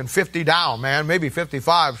 I'm talking 50 down, man, maybe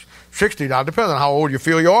 55, 60 down, depending on how old you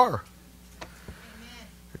feel you are.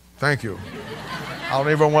 Thank you. I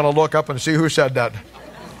don't even want to look up and see who said that.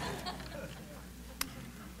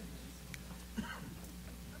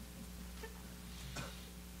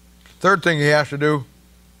 Third thing he has to do,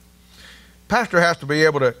 pastor has to be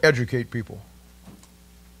able to educate people.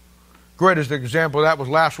 Greatest example of that was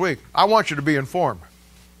last week. I want you to be informed.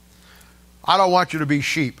 I don't want you to be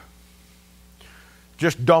sheep.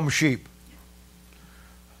 Just dumb sheep.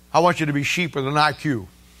 I want you to be sheep with an IQ.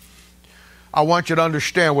 I want you to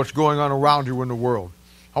understand what's going on around you in the world.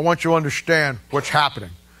 I want you to understand what's happening.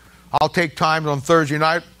 I'll take time on Thursday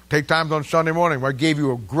night, take time on Sunday morning, where I gave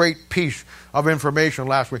you a great piece of information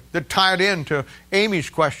last week that tied into Amy's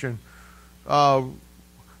question a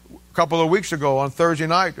couple of weeks ago on Thursday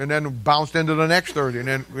night, and then bounced into the next Thursday, and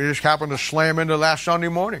then we just happened to slam into last Sunday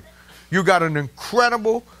morning. You got an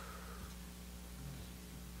incredible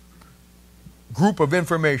group of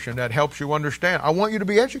information that helps you understand. I want you to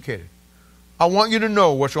be educated. I want you to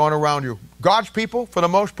know what's on around you. God's people, for the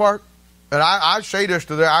most part, and I say this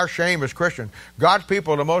to our shame as Christians, God's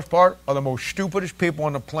people, for the most part, are the most stupidest people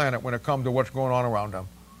on the planet when it comes to what's going on around them.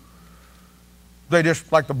 They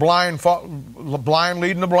just, like the blind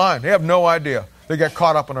leading the blind. They have no idea. They get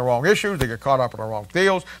caught up in the wrong issues. They get caught up in the wrong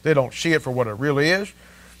deals. They don't see it for what it really is.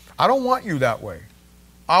 I don't want you that way.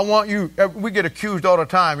 I want you, we get accused all the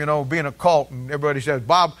time, you know, being a cult, and everybody says,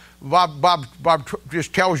 Bob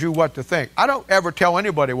just tells you what to think. I don't ever tell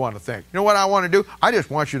anybody what to think. You know what I want to do? I just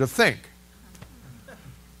want you to think.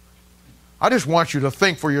 I just want you to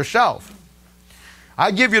think for yourself.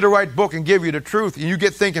 I give you the right book and give you the truth, and you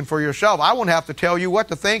get thinking for yourself. I won't have to tell you what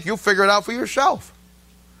to think. You'll figure it out for yourself.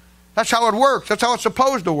 That's how it works. That's how it's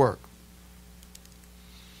supposed to work.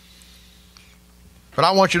 But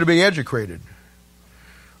I want you to be educated.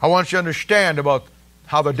 I want you to understand about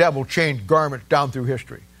how the devil changed garments down through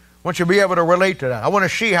history. I want you to be able to relate to that. I want to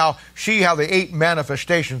see how the 8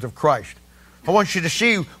 manifestations of Christ. I want you to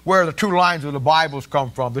see where the 2 lines of the Bibles come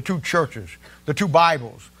from, the 2 churches, the 2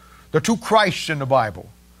 Bibles, the 2 Christs in the Bible.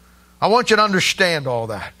 I want you to understand all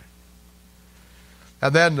that.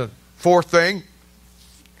 And then the fourth thing,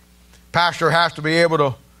 pastor has to be able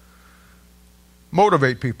to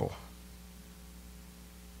Motivate people.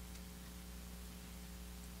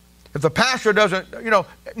 If the pastor doesn't,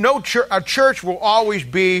 a church will always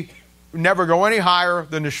never go any higher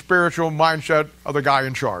than the spiritual mindset of the guy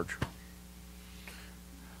in charge.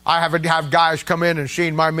 I have guys come in and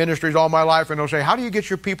seen my ministries all my life, and they'll say, how do you get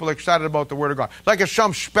your people excited about the Word of God? Like it's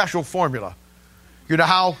some special formula. You know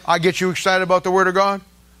how I get you excited about the Word of God?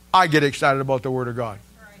 I get excited about the Word of God.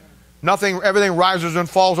 Everything rises and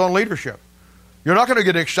falls on leadership. You're not going to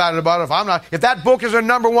get excited about it if I'm not. If that book isn't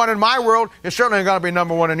number one in my world, it's certainly going to be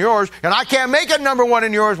number one in yours. And I can't make it number one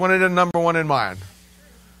in yours when it isn't number one in mine.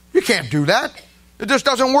 You can't do that. It just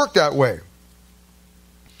doesn't work that way.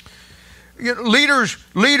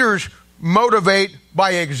 Leaders motivate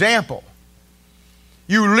by example.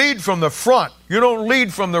 You lead from the front. You don't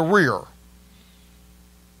lead from the rear.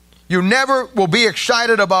 You never will be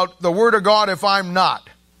excited about the Word of God if I'm not.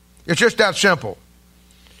 It's just that simple.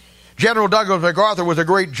 General Douglas MacArthur was a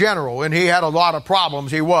great general, and he had a lot of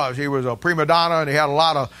problems. He was a prima donna, and he had a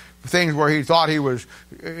lot of things where he thought he was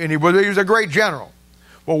a great general.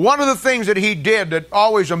 Well, one of the things that he did that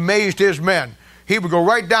always amazed his men, he would go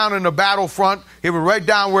right down in the battlefront. He would right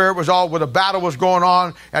down where the battle was going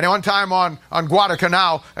on. And one time on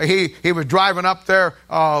Guadalcanal, he was driving up there,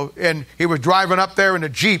 and he was driving up there in a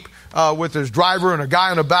Jeep with his driver, and a guy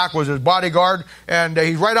in the back was his bodyguard, and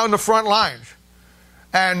he's right on the front lines.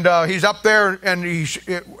 And he's up there, and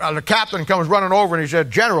the captain comes running over, and he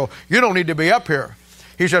said, General, you don't need to be up here.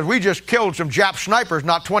 He says, we just killed some Jap snipers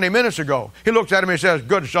not 20 minutes ago. He looks at him and he says,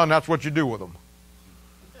 good, son, that's what you do with them.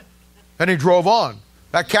 And he drove on.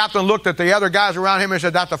 That captain looked at the other guys around him and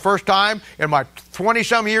said, that's the first time in my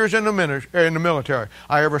 20-some years in the military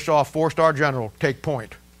I ever saw a 4-star general take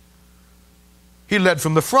point. He led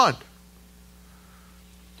from the front.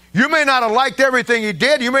 You may not have liked everything he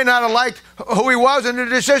did. You may not have liked who he was and the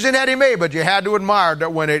decision that he made, but you had to admire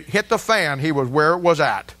that when it hit the fan, he was where it was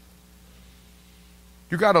at.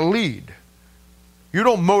 You got to lead. You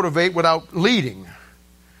don't motivate without leading.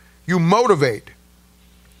 You motivate.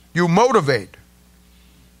 You motivate.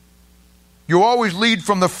 You always lead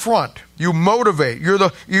from the front. You motivate.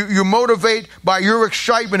 You motivate by your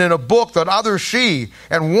excitement in a book that others see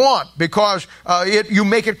and want because you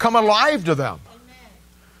make it come alive to them.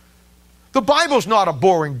 The Bible's not a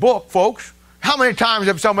boring book, folks. How many times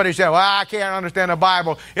have somebody said, well, I can't understand the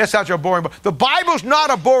Bible. It's such a boring book. The Bible's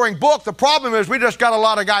not a boring book. The problem is we just got a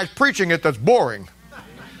lot of guys preaching it that's boring.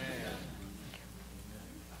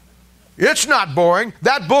 It's not boring.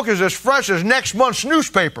 That book is as fresh as next month's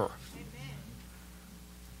newspaper.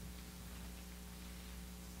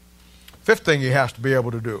 Fifth thing he has to be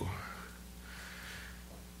able to do.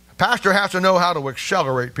 A pastor has to know how to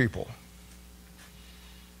accelerate people.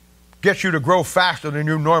 Get you to grow faster than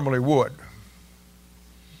you normally would.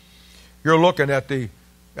 You're looking at the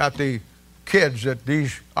kids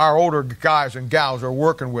that our older guys and gals are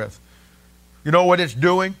working with. You know what it's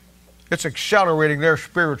doing? It's accelerating their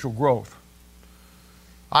spiritual growth.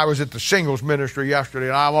 I was at the singles ministry yesterday,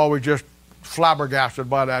 and I'm always just flabbergasted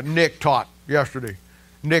by that. Nick taught yesterday.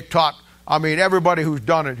 Nick taught. I mean, everybody who's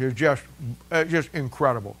done it is just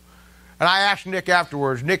incredible. And I asked Nick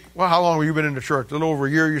afterwards, Nick, well, how long have you been in the church? A little over a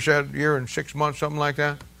year, you said, a year and 6 months, something like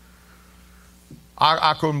that?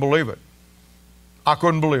 I couldn't believe it. I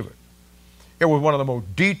couldn't believe it. It was one of the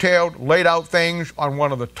most detailed, laid out things on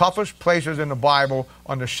one of the toughest places in the Bible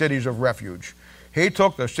on the cities of refuge. He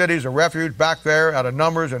took the cities of refuge back there out of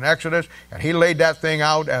Numbers and Exodus, and he laid that thing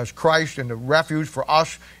out as Christ and the refuge for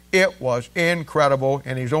us. It was incredible,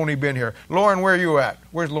 and he's only been here. Lauren, where are you at?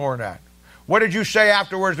 Where's Lauren at? What did you say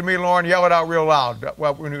afterwards to me, Lauren? Yell it out real loud.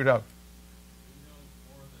 Well, we knew that.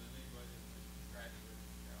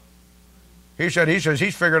 He says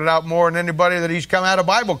he's figured it out more than anybody that he's come out of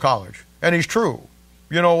Bible college. And he's true.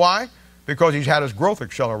 You know why? Because he's had his growth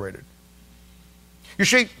accelerated. You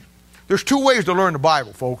see, there's two ways to learn the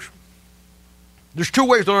Bible, folks. There's two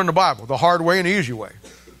ways to learn the Bible, the hard way and the easy way.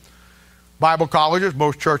 Bible colleges,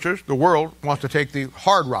 most churches, the world wants to take the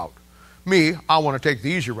hard route. Me, I want to take the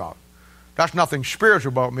easy route. That's nothing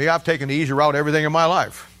spiritual about me. I've taken the easy route everything in my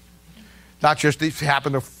life. That's just it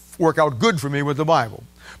happened to work out good for me with the Bible.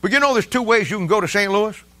 But you know there's two ways you can go to St.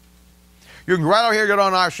 Louis. You can right out here get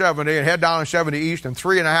on I-70 and head down on 70 East. In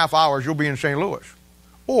 3.5 hours, you'll be in St. Louis.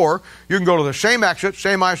 Or you can go to the same exit,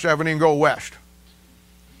 same I-70, and go west.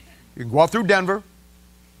 You can go out through Denver,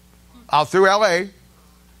 out through L.A.,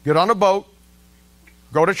 get on a boat,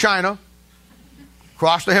 go to China,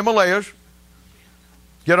 cross the Himalayas,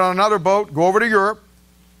 get on another boat, go over to Europe,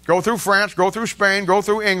 go through France, go through Spain, go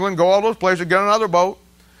through England, go all those places, get on another boat,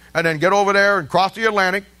 and then get over there and cross the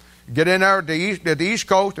Atlantic, Get in there at the East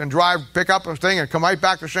Coast and pick up a thing and come right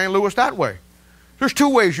back to St. Louis that way. There's two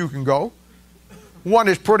ways you can go. One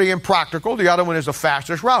is pretty impractical. The other one is the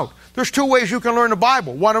fastest route. There's two ways you can learn the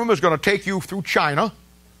Bible. One of them is going to take you through China.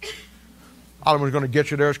 The other one is going to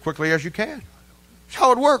get you there as quickly as you can. That's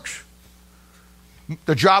how it works.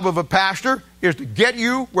 The job of a pastor is to get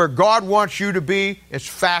you where God wants you to be as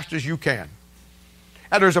fast as you can.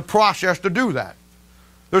 And there's a process to do that.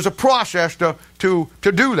 There's a process to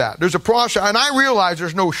do that. There's a process, and I realize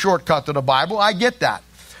there's no shortcut to the Bible. I get that.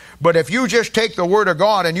 But if you just take the Word of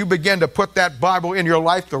God and you begin to put that Bible in your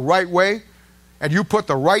life the right way, and you put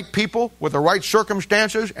the right people with the right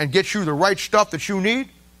circumstances and get you the right stuff that you need,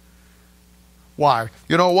 why?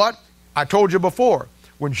 You know what? I told you before,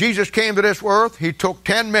 when Jesus came to this earth, he took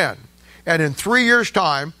 10 men, and in 3 years'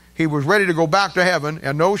 time, he was ready to go back to heaven,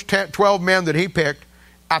 and those 12 men that he picked,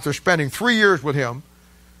 after spending 3 years with him,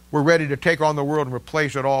 were ready to take on the world and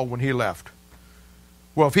replace it all when he left.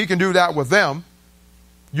 Well, if he can do that with them,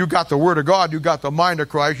 you got the Word of God, you got the mind of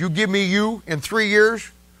Christ. You give me you in 3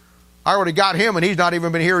 years, I already got him, and he's not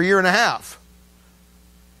even been here a year and a half.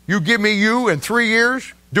 You give me you in 3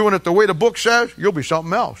 years, doing it the way the book says, you'll be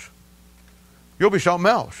something else. You'll be something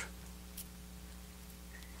else.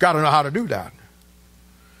 Got to know how to do that.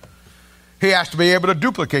 He has to be able to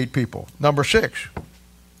duplicate people. Number 6,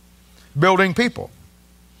 building people.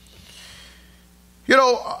 You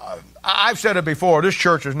know, I've said it before, this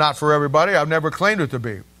church is not for everybody. I've never claimed it to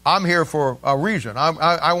be. I'm here for a reason.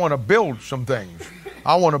 I want to build some things.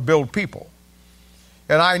 I want to build people.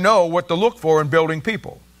 And I know what to look for in building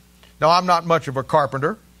people. Now, I'm not much of a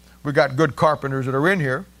carpenter. We've got good carpenters that are in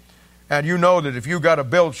here. And you know that if you got to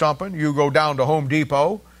build something, you go down to Home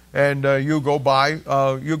Depot and you go buy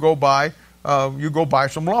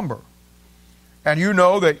some lumber. And you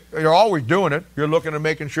know that you're always doing it. You're looking at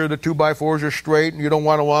making sure the 2x4s are straight, and you don't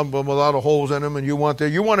want them with a lot of holes in them. And you want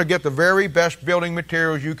to get the very best building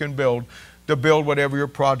materials you can build to build whatever your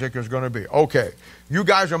project is going to be. Okay, you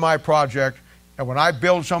guys are my project, and when I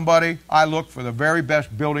build somebody, I look for the very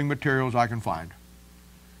best building materials I can find.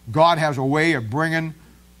 God has a way of bringing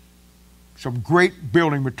some great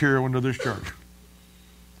building material into this church.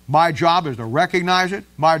 My job is to recognize it,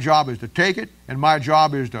 my job is to take it, and my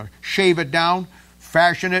job is to shave it down,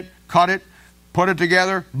 fashion it, cut it, put it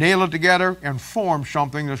together, nail it together, and form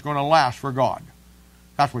something that's going to last for God.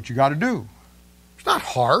 That's what you got to do. It's not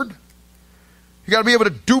hard. You got to be able to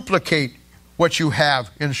duplicate what you have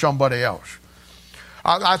in somebody else.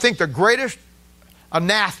 I think the greatest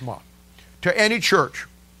anathema to any church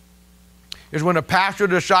is when a pastor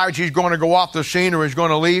decides he's going to go off the scene or he's going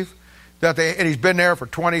to leave, and he's been there for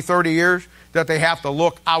 20, 30 years, that they have to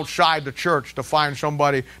look outside the church to find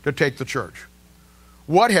somebody to take the church.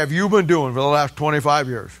 What have you been doing for the last 25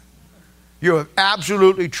 years? You have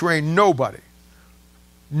absolutely trained nobody.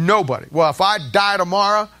 Nobody. Well, if I die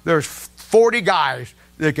tomorrow, there's 40 guys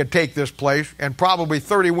that could take this place, and probably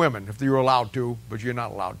 30 women if you were allowed to, but you're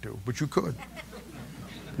not allowed to. But you could.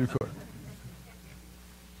 You could.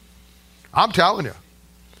 I'm telling you.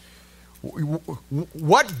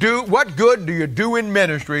 What good do you do in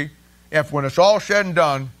ministry if when it's all said and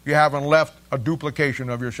done, you haven't left a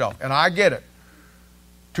duplication of yourself? And I get it.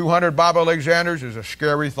 200 Bob Alexanders is a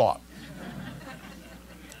scary thought.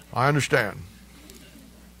 I understand.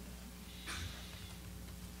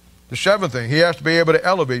 The 7th thing, he has to be able to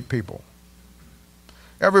elevate people.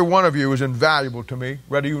 Every one of you is invaluable to me,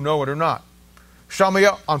 whether you know it or not. Some of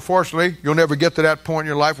you, unfortunately, you'll never get to that point in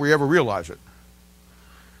your life where you ever realize it.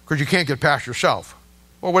 Because you can't get past yourself,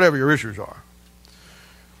 or whatever your issues are.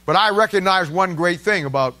 But I recognize one great thing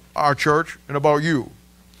about our church and about you.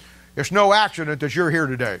 It's no accident that you're here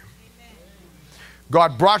today.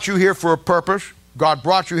 God brought you here for a purpose. God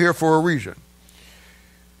brought you here for a reason.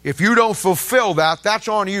 If you don't fulfill that, that's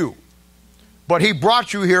on you. But he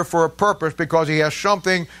brought you here for a purpose because he has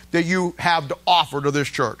something that you have to offer to this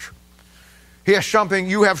church. You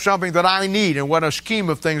have something that I need in what a scheme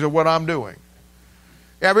of things of what I'm doing.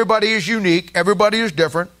 Everybody is unique. Everybody is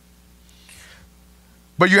different.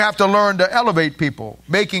 But you have to learn to elevate people,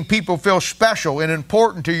 making people feel special and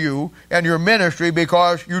important to you and your ministry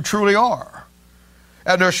because you truly are.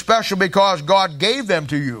 And they're special because God gave them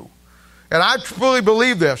to you. And I truly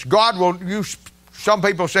believe this. Some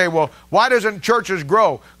people say, well, why doesn't churches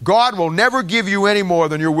grow? God will never give you any more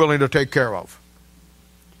than you're willing to take care of.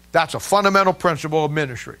 That's a fundamental principle of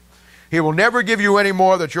ministry. He will never give you any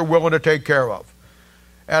more that you're willing to take care of.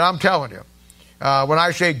 And I'm telling you, when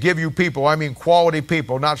I say give you people, I mean quality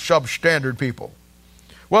people, not substandard people.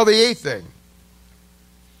 Well, the 8th thing,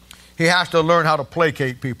 he has to learn how to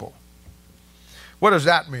placate people. What does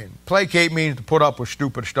that mean? Placate means to put up with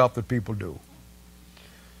stupid stuff that people do.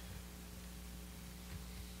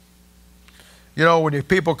 You know, when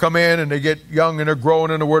people come in and they get young and they're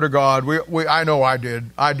growing in the Word of God, I know I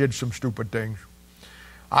did. I did some stupid things.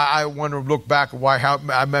 I want to look back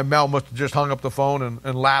at Mel must have just hung up the phone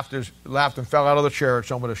and laughed and fell out of the chair at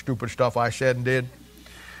some of the stupid stuff I said and did.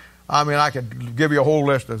 I mean, I could give you a whole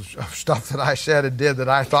list of stuff that I said and did that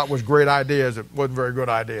I thought was great ideas. It wasn't very good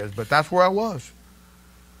ideas, but that's where I was.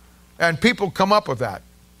 And people come up with that.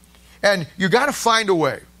 And you got to find a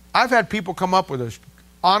way. I've had people come up with this,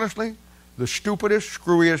 honestly, the stupidest,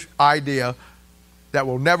 screwiest idea that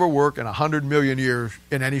will never work in 100 million years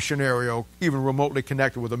in any scenario, even remotely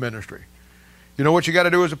connected with a ministry. You know what you got to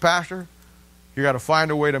do as a pastor? You got to find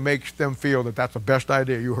a way to make them feel that that's the best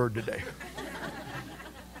idea you heard today.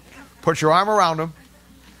 Put your arm around them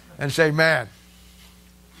and say, man,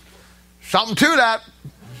 something to that.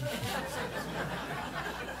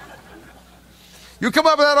 You come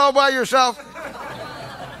up with that all by yourself?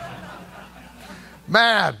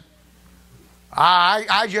 Man,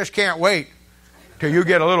 I just can't wait till you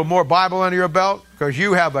get a little more Bible under your belt, because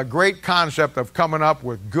you have a great concept of coming up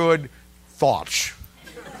with good thoughts.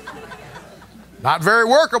 Not very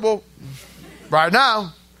workable right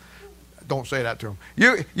now. Don't say that to him.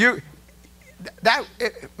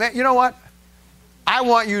 Man, you know what? I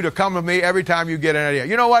want you to come to me every time you get an idea.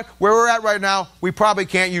 You know what? Where we're at right now, we probably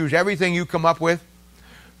can't use everything you come up with,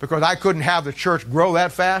 because I couldn't have the church grow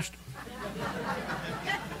that fast.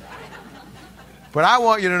 But I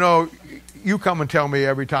want you to know, you come and tell me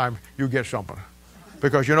every time you get something.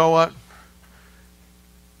 Because you know what?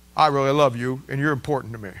 I really love you, and you're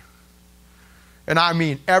important to me. And I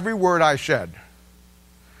mean every word I said.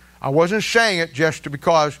 I wasn't saying it just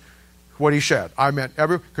because what he said. I meant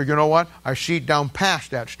because you know what? I see down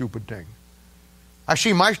past that stupid thing. I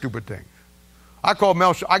see my stupid things. I called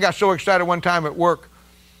Mel. I got so excited one time at work,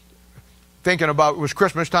 thinking about, it was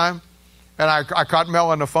Christmas time, and I caught Mel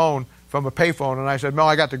on the phone from a payphone, and I said, Mel,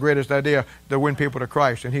 I got the greatest idea to win people to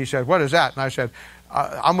Christ. And he said, what is that? And I said,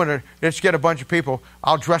 let's get a bunch of people.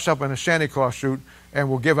 I'll dress up in a Santa Claus suit, and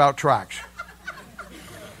we'll give out tracts.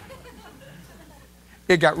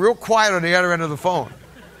 It got real quiet on the other end of the phone.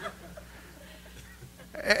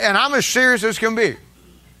 And I'm as serious as can be.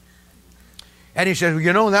 And he says, well,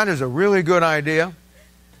 you know, that is a really good idea.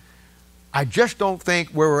 I just don't think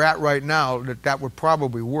where we're at right now that would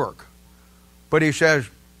probably work. But he says,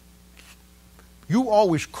 you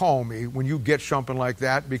always call me when you get something like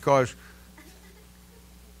that, because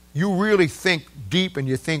you really think deep and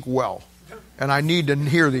you think well. And I need to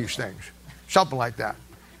hear these things. Something like that.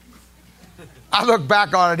 I look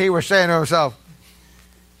back on it, he was saying to himself,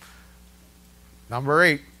 number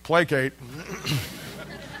 8, placate.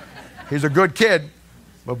 He's a good kid,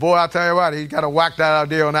 but boy, I'll tell you what, he's got to whack that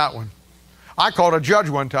idea on that one. I called a judge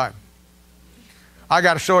one time. I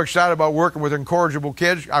got so excited about working with incorrigible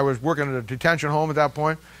kids. I was working at a detention home at that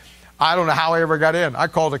point. I don't know how I ever got in. I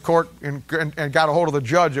called the court and got a hold of the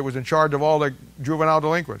judge that was in charge of all the juvenile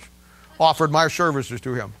delinquents. Offered my services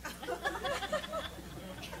to him.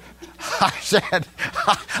 I said,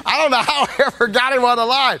 I don't know how I ever got him on the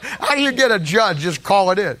line. How do you get a judge? Just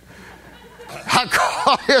call it in. I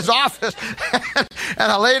called his office,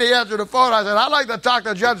 and a lady answered the phone. I said, I'd like to talk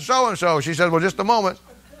to Judge so-and-so. She said, well, just a moment.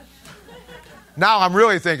 Now I'm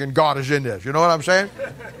really thinking God is in this. You know what I'm saying?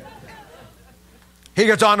 He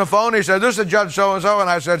gets on the phone. He said, this is Judge so-and-so. And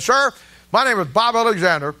I said, sir, my name is Bob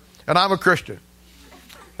Alexander, and I'm a Christian.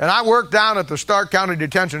 And I work down at the Stark County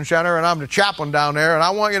Detention Center, and I'm the chaplain down there, and I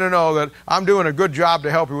want you to know that I'm doing a good job to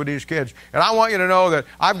help you with these kids. And I want you to know that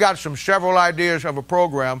I've got several ideas of a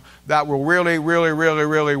program that will really, really, really,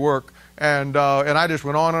 really work. And I just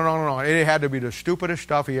went on and on and on. It had to be the stupidest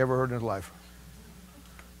stuff he ever heard in his life.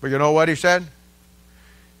 But you know what he said?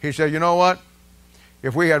 He said, you know what?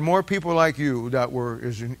 If we had more people like you that were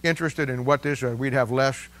as interested in what this is, we'd have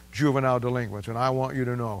less juvenile delinquents. And I want you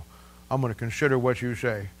to know, I'm going to consider what you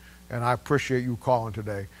say, and I appreciate you calling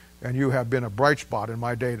today. And you have been a bright spot in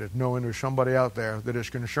my day, that knowing there's somebody out there that is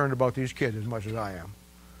concerned about these kids as much as I am.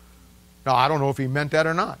 Now, I don't know if he meant that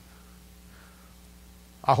or not.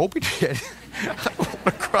 I hope he did. I don't want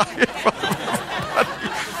to cry in front of everybody.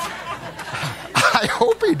 I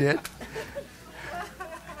hope he did.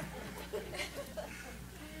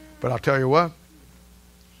 But I'll tell you what.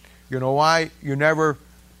 You know why you never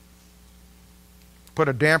put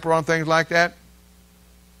a damper on things like that?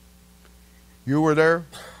 You were there.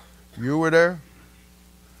 You were there.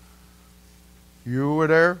 You were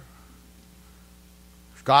there.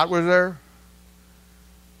 Scott was there.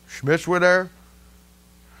 Schmitz were there.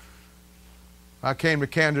 I came to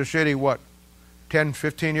Kansas City, 10 10,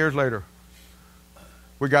 15 years later,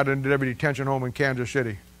 we got into every detention home in Kansas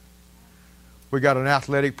City. We got an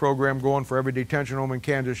athletic program going for every detention home in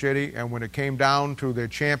Kansas City, and when it came down to the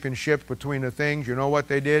championships between the things, you know what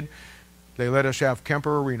they did? They let us have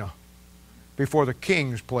Kemper Arena before the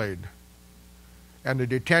Kings played. And the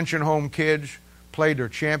detention home kids played their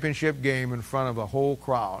championship game in front of the whole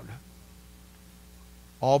crowd.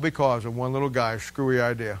 All because of one little guy's screwy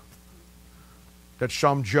idea that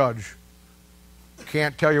some judge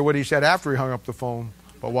can't tell you what he said after he hung up the phone,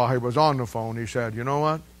 but while he was on the phone, he said, you know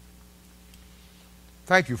what?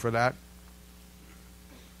 Thank you for that.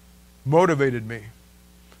 Motivated me.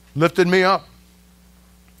 Lifted me up.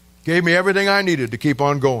 Gave me everything I needed to keep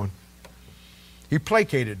on going. He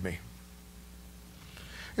placated me.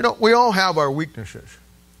 You know, we all have our weaknesses.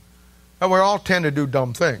 And we all tend to do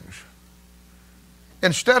dumb things.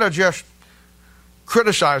 Instead of just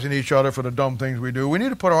criticizing each other for the dumb things we do, we need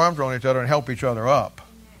to put our arms around each other and help each other up.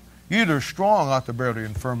 You are strong ought to bear the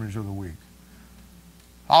infirmities of the weak.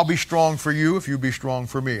 I'll be strong for you if you be strong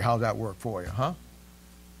for me. How's that work for you, huh?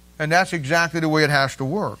 And that's exactly the way it has to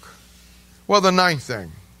work. Well, the ninth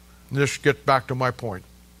thing, this gets back to my point.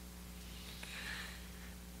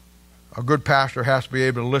 A good pastor has to be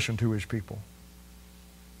able to listen to his people.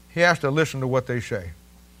 He has to listen to what they say.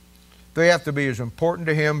 They have to be as important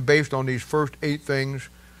to him based on these first 8 things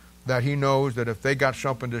that he knows that if they got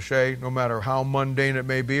something to say, no matter how mundane it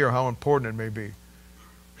may be or how important it may be,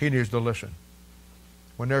 he needs to listen.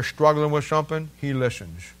 When they're struggling with something, he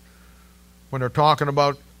listens. When they're talking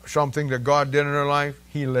about something that God did in their life,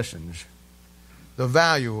 he listens. The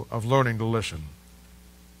value of learning to listen.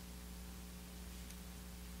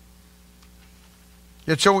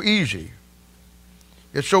 It's so easy.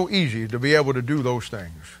 It's so easy to be able to do those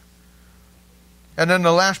things. And then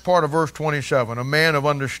the last part of verse 27, a man of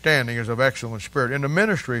understanding is of excellent spirit. In the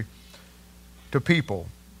ministry to people,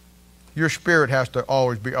 your spirit has to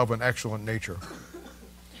always be of an excellent nature.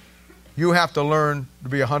 You have to learn to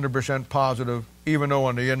be 100% positive, even though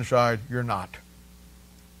on the inside you're not.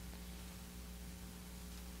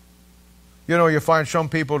 You know, you find some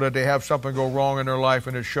people that they have something go wrong in their life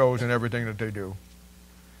and it shows in everything that they do.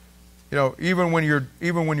 You know, even when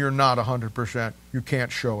you're not 100%, you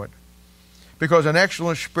can't show it. Because an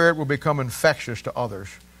excellent spirit will become infectious to others.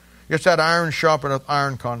 It's that iron sharpeneth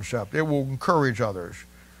iron concept. It will encourage others.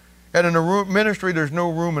 And in the ministry, there's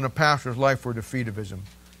no room in a pastor's life for defeativism,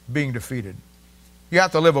 being defeated. You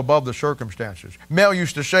have to live above the circumstances. Mel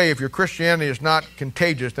used to say, if your Christianity is not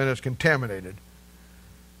contagious, then it's contaminated.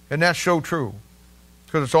 And that's so true.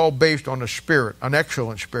 Because it's all based on the spirit, an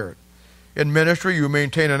excellent spirit. In ministry, you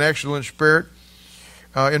maintain an excellent spirit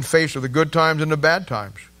in face of the good times and the bad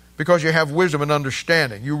times. Because you have wisdom and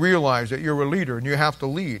understanding. You realize that you're a leader and you have to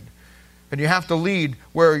lead. And you have to lead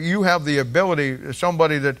where you have the ability,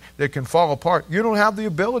 somebody that can fall apart. You don't have the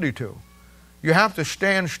ability to. You have to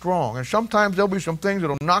stand strong. And sometimes there'll be some things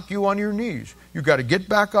that'll knock you on your knees. You've got to get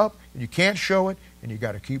back up, and you can't show it, and you've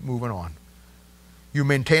got to keep moving on. You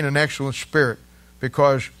maintain an excellent spirit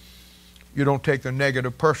because you don't take the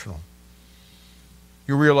negative personal.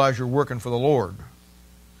 You realize you're working for the Lord.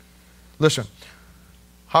 Listen,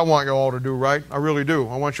 I want you all to do right. I really do.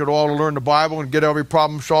 I want you all to learn the Bible and get every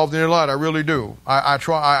problem solved in your life. I really do.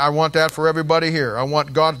 I want that for everybody here. I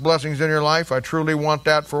want God's blessings in your life. I truly want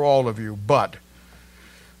that for all of you. But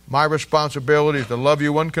my responsibility is to love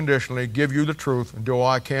you unconditionally, give you the truth, and do all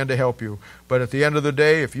I can to help you. But at the end of the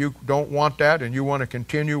day, if you don't want that and you want to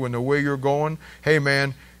continue in the way you're going, hey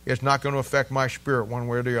man, it's not going to affect my spirit one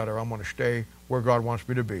way or the other. I'm going to stay where God wants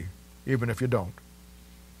me to be, even if you don't.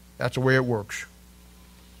 That's the way it works.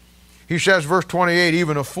 He says, verse 28,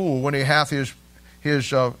 even a fool, when he hath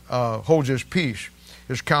holds his peace,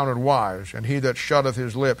 is counted wise, and he that shutteth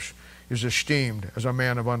his lips is esteemed as a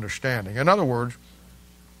man of understanding. In other words,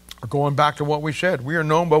 going back to what we said, we are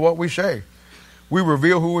known by what we say. We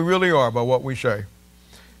reveal who we really are by what we say.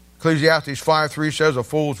 Ecclesiastes 5:3 says, a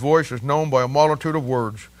fool's voice is known by a multitude of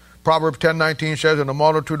words. Proverbs 10:19 says, in a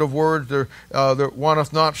multitude of words there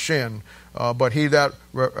wanteth not sin, but he that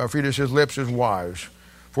feedeth his lips is wise.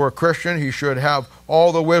 For a Christian, he should have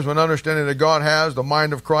all the wisdom and understanding that God has, the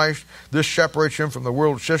mind of Christ. This separates him from the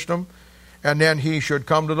world system. And then he should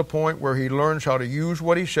come to the point where he learns how to use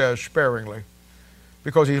what he says sparingly,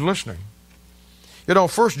 because he's listening. You know,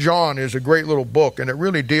 1 John is a great little book, and it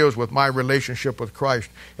really deals with my relationship with Christ.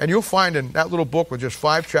 And you'll find in that little book with just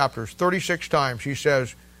 5 chapters, 36 times he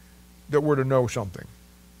says that we're to know something.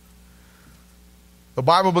 The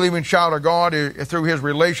Bible-believing child of God, through his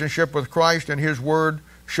relationship with Christ and his word,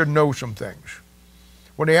 should know some things.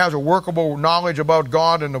 when he has a workable knowledge about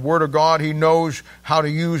God and the Word of God, he knows how to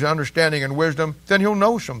use understanding and wisdom, then he'll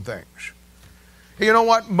know some things. You know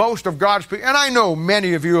what? Most of God's people, and I know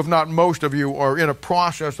many of you, if not most of you, are in a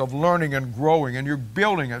process of learning and growing, and you're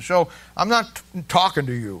building it. So I'm not talking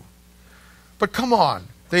to you. But come on,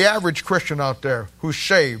 the average Christian out there who's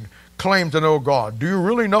saved, claims to know God. Do you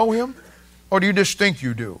really know him? Or do you just think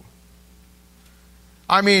you do?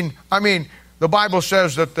 I mean, the Bible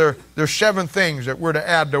says that there's 7 things that we're to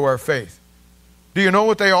add to our faith. Do you know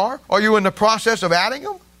what they are? Are you in the process of adding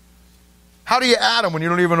them? How do you add them when you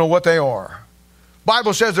don't even know what they are?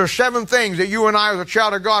 Bible says there's 7 things that you and I as a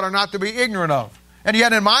child of God are not to be ignorant of. And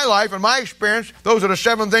yet in my life, in my experience, those are the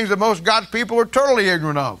 7 things that most God's people are totally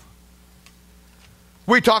ignorant of.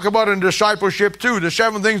 We talk about it in discipleship too, the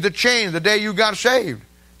 7 things that changed the day you got saved.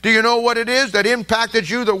 Do you know what it is that impacted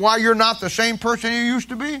you, that why you're not the same person you used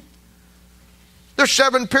to be? There's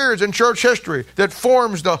 7 periods in church history that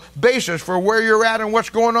forms the basis for where you're at and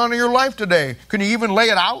what's going on in your life today. Can you even lay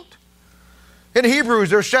it out? In Hebrews,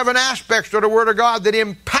 there's 7 aspects to the Word of God that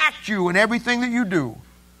impact you in everything that you do.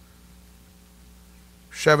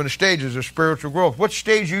 7 stages of spiritual growth. What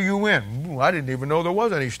stage are you in? Ooh, I didn't even know there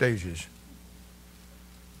was any stages.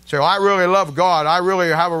 Say, I really love God. I really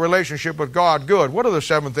have a relationship with God. Good. What are the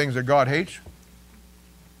 7 things that God hates?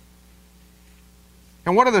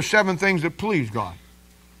 And what are the 7 things that please God?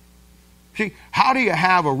 See, how do you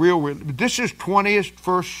have a real... This is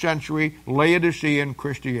 21st century Laodicean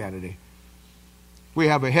Christianity. We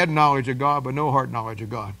have a head knowledge of God, but no heart knowledge of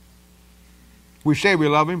God. We say we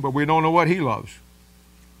love Him, but we don't know what He loves.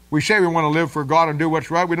 We say we want to live for God and do what's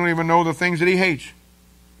right. We don't even know the things that He hates.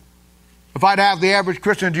 If I'd have the average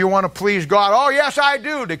Christian, do you want to please God? Oh, yes, I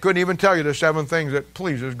do. They couldn't even tell you the 7 things that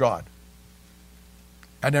pleases God.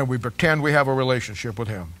 And then we pretend we have a relationship with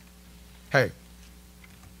Him. Hey,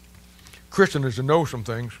 Christian is to know some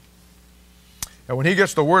things. And when he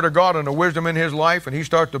gets the Word of God and the wisdom in his life and he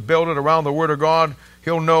starts to build it around the Word of God,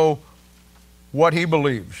 he'll know what he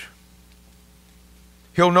believes.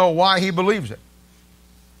 He'll know why he believes it.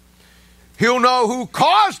 He'll know who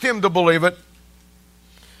caused him to believe it.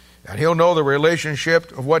 And he'll know the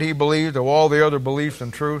relationship of what he believes to all the other beliefs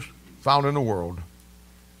and truths found in the world.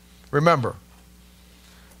 Remember,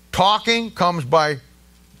 talking comes by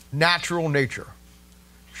natural nature.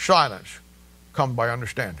 Silence comes by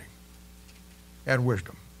understanding and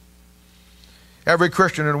wisdom. Every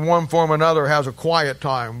Christian in one form or another has a quiet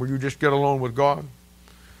time where you just get alone with God.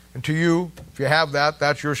 And to you, if you have that,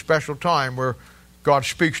 that's your special time where God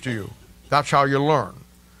speaks to you. That's how you learn.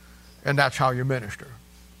 And that's how you minister.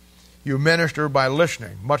 You minister by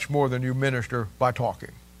listening much more than you minister by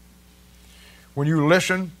talking. When you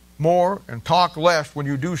listen more and talk less, when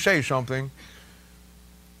you do say something,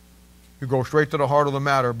 you go straight to the heart of the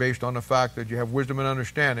matter based on the fact that you have wisdom and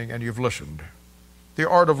understanding and you've listened. The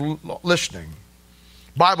art of listening.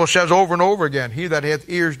 Bible says over and over again, he that hath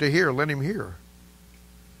ears to hear, let him hear.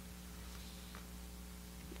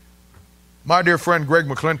 My dear friend Greg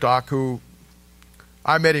McClintock, who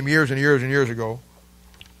I met him years and years and years ago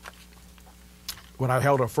when I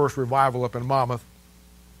held a first revival up in Monmouth.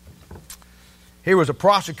 He was a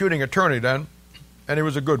prosecuting attorney then, and he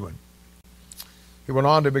was a good one. He went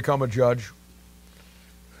on to become a judge,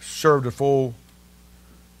 served a full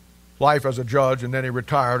life as a judge, and then he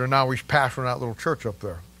retired, and now he's pastoring that little church up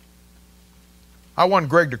there. I won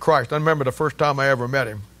Greg to Christ. I remember the first time I ever met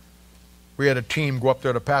him. We had a team go up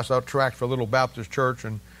there to pass out tracts for a little Baptist church,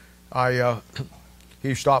 and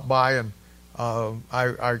he stopped by, and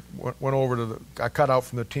I went over to I cut out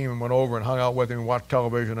from the team and went over and hung out with him and watched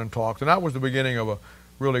television and talked. And that was the beginning of a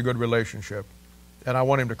really good relationship. And I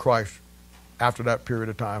won him to Christ after that period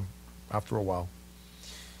of time, after a while.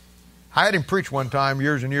 I had him preach one time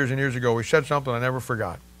years and years and years ago. He said something I never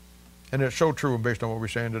forgot. And it's so true based on what we're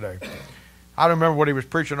saying today. I don't remember what he was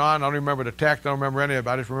preaching on. I don't remember the text. I don't remember any of it.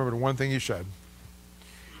 I just remember the one thing he said.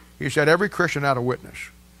 He said, every Christian had a witness.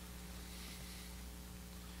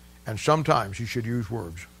 And sometimes you should use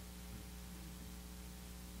words.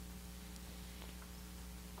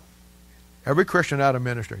 Every Christian had a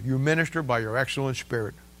minister. You minister by your excellent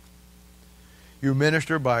spirit. You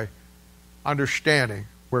minister by understanding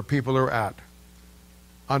where people are at,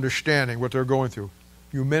 understanding what they're going through.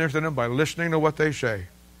 You minister to them by listening to what they say,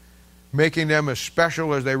 making them as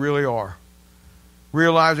special as they really are,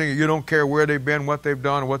 realizing that you don't care where they've been, what they've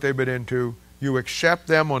done, what they've been into. You accept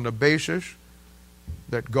them on the basis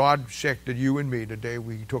that God sifted you and me the day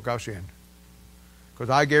we took us in. Because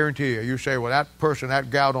I guarantee you, you say, well, that person, that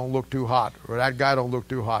gal don't look too hot, or that guy don't look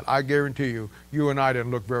too hot. I guarantee you, you and I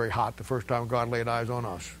didn't look very hot the first time God laid eyes on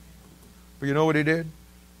us. But you know what He did?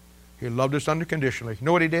 He loved us unconditionally. You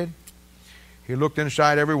know what he did? He looked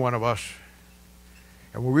inside every one of us.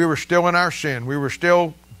 And when we were still in our sin, we were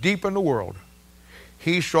still deep in the world,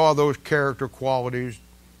 he saw those character qualities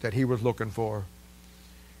that he was looking for.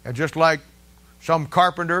 And just like some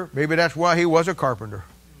carpenter, maybe that's why he was a carpenter,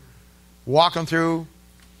 walking through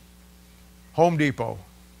Home Depot,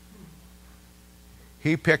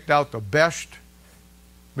 he picked out the best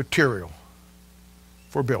material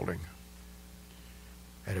for building.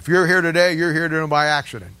 And if you're here today, you're here today by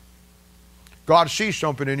accident. God sees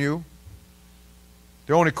something in you.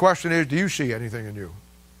 The only question is, do you see anything in you?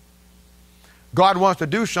 God wants to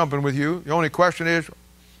do something with you. The only question is,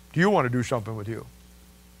 do you want to do something with you?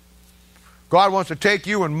 God wants to take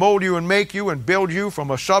you and mold you and make you and build you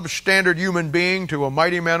from a substandard human being to a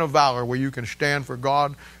mighty man of valor where you can stand for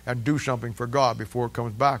God and do something for God before it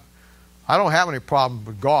comes back. I don't have any problem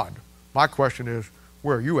with God. My question is,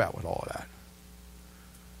 where are you at with all of that?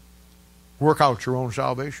 Work out your own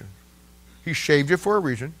salvation. He saved you for a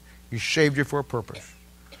reason. He saved you for a purpose.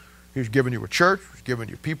 He's given you a church. He's given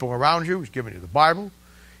you people around you. He's given you the Bible.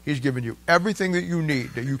 He's given you everything that you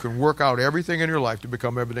need, that you can work out everything in your life to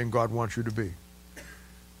become everything God wants you to be.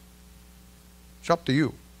 It's up to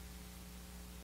you.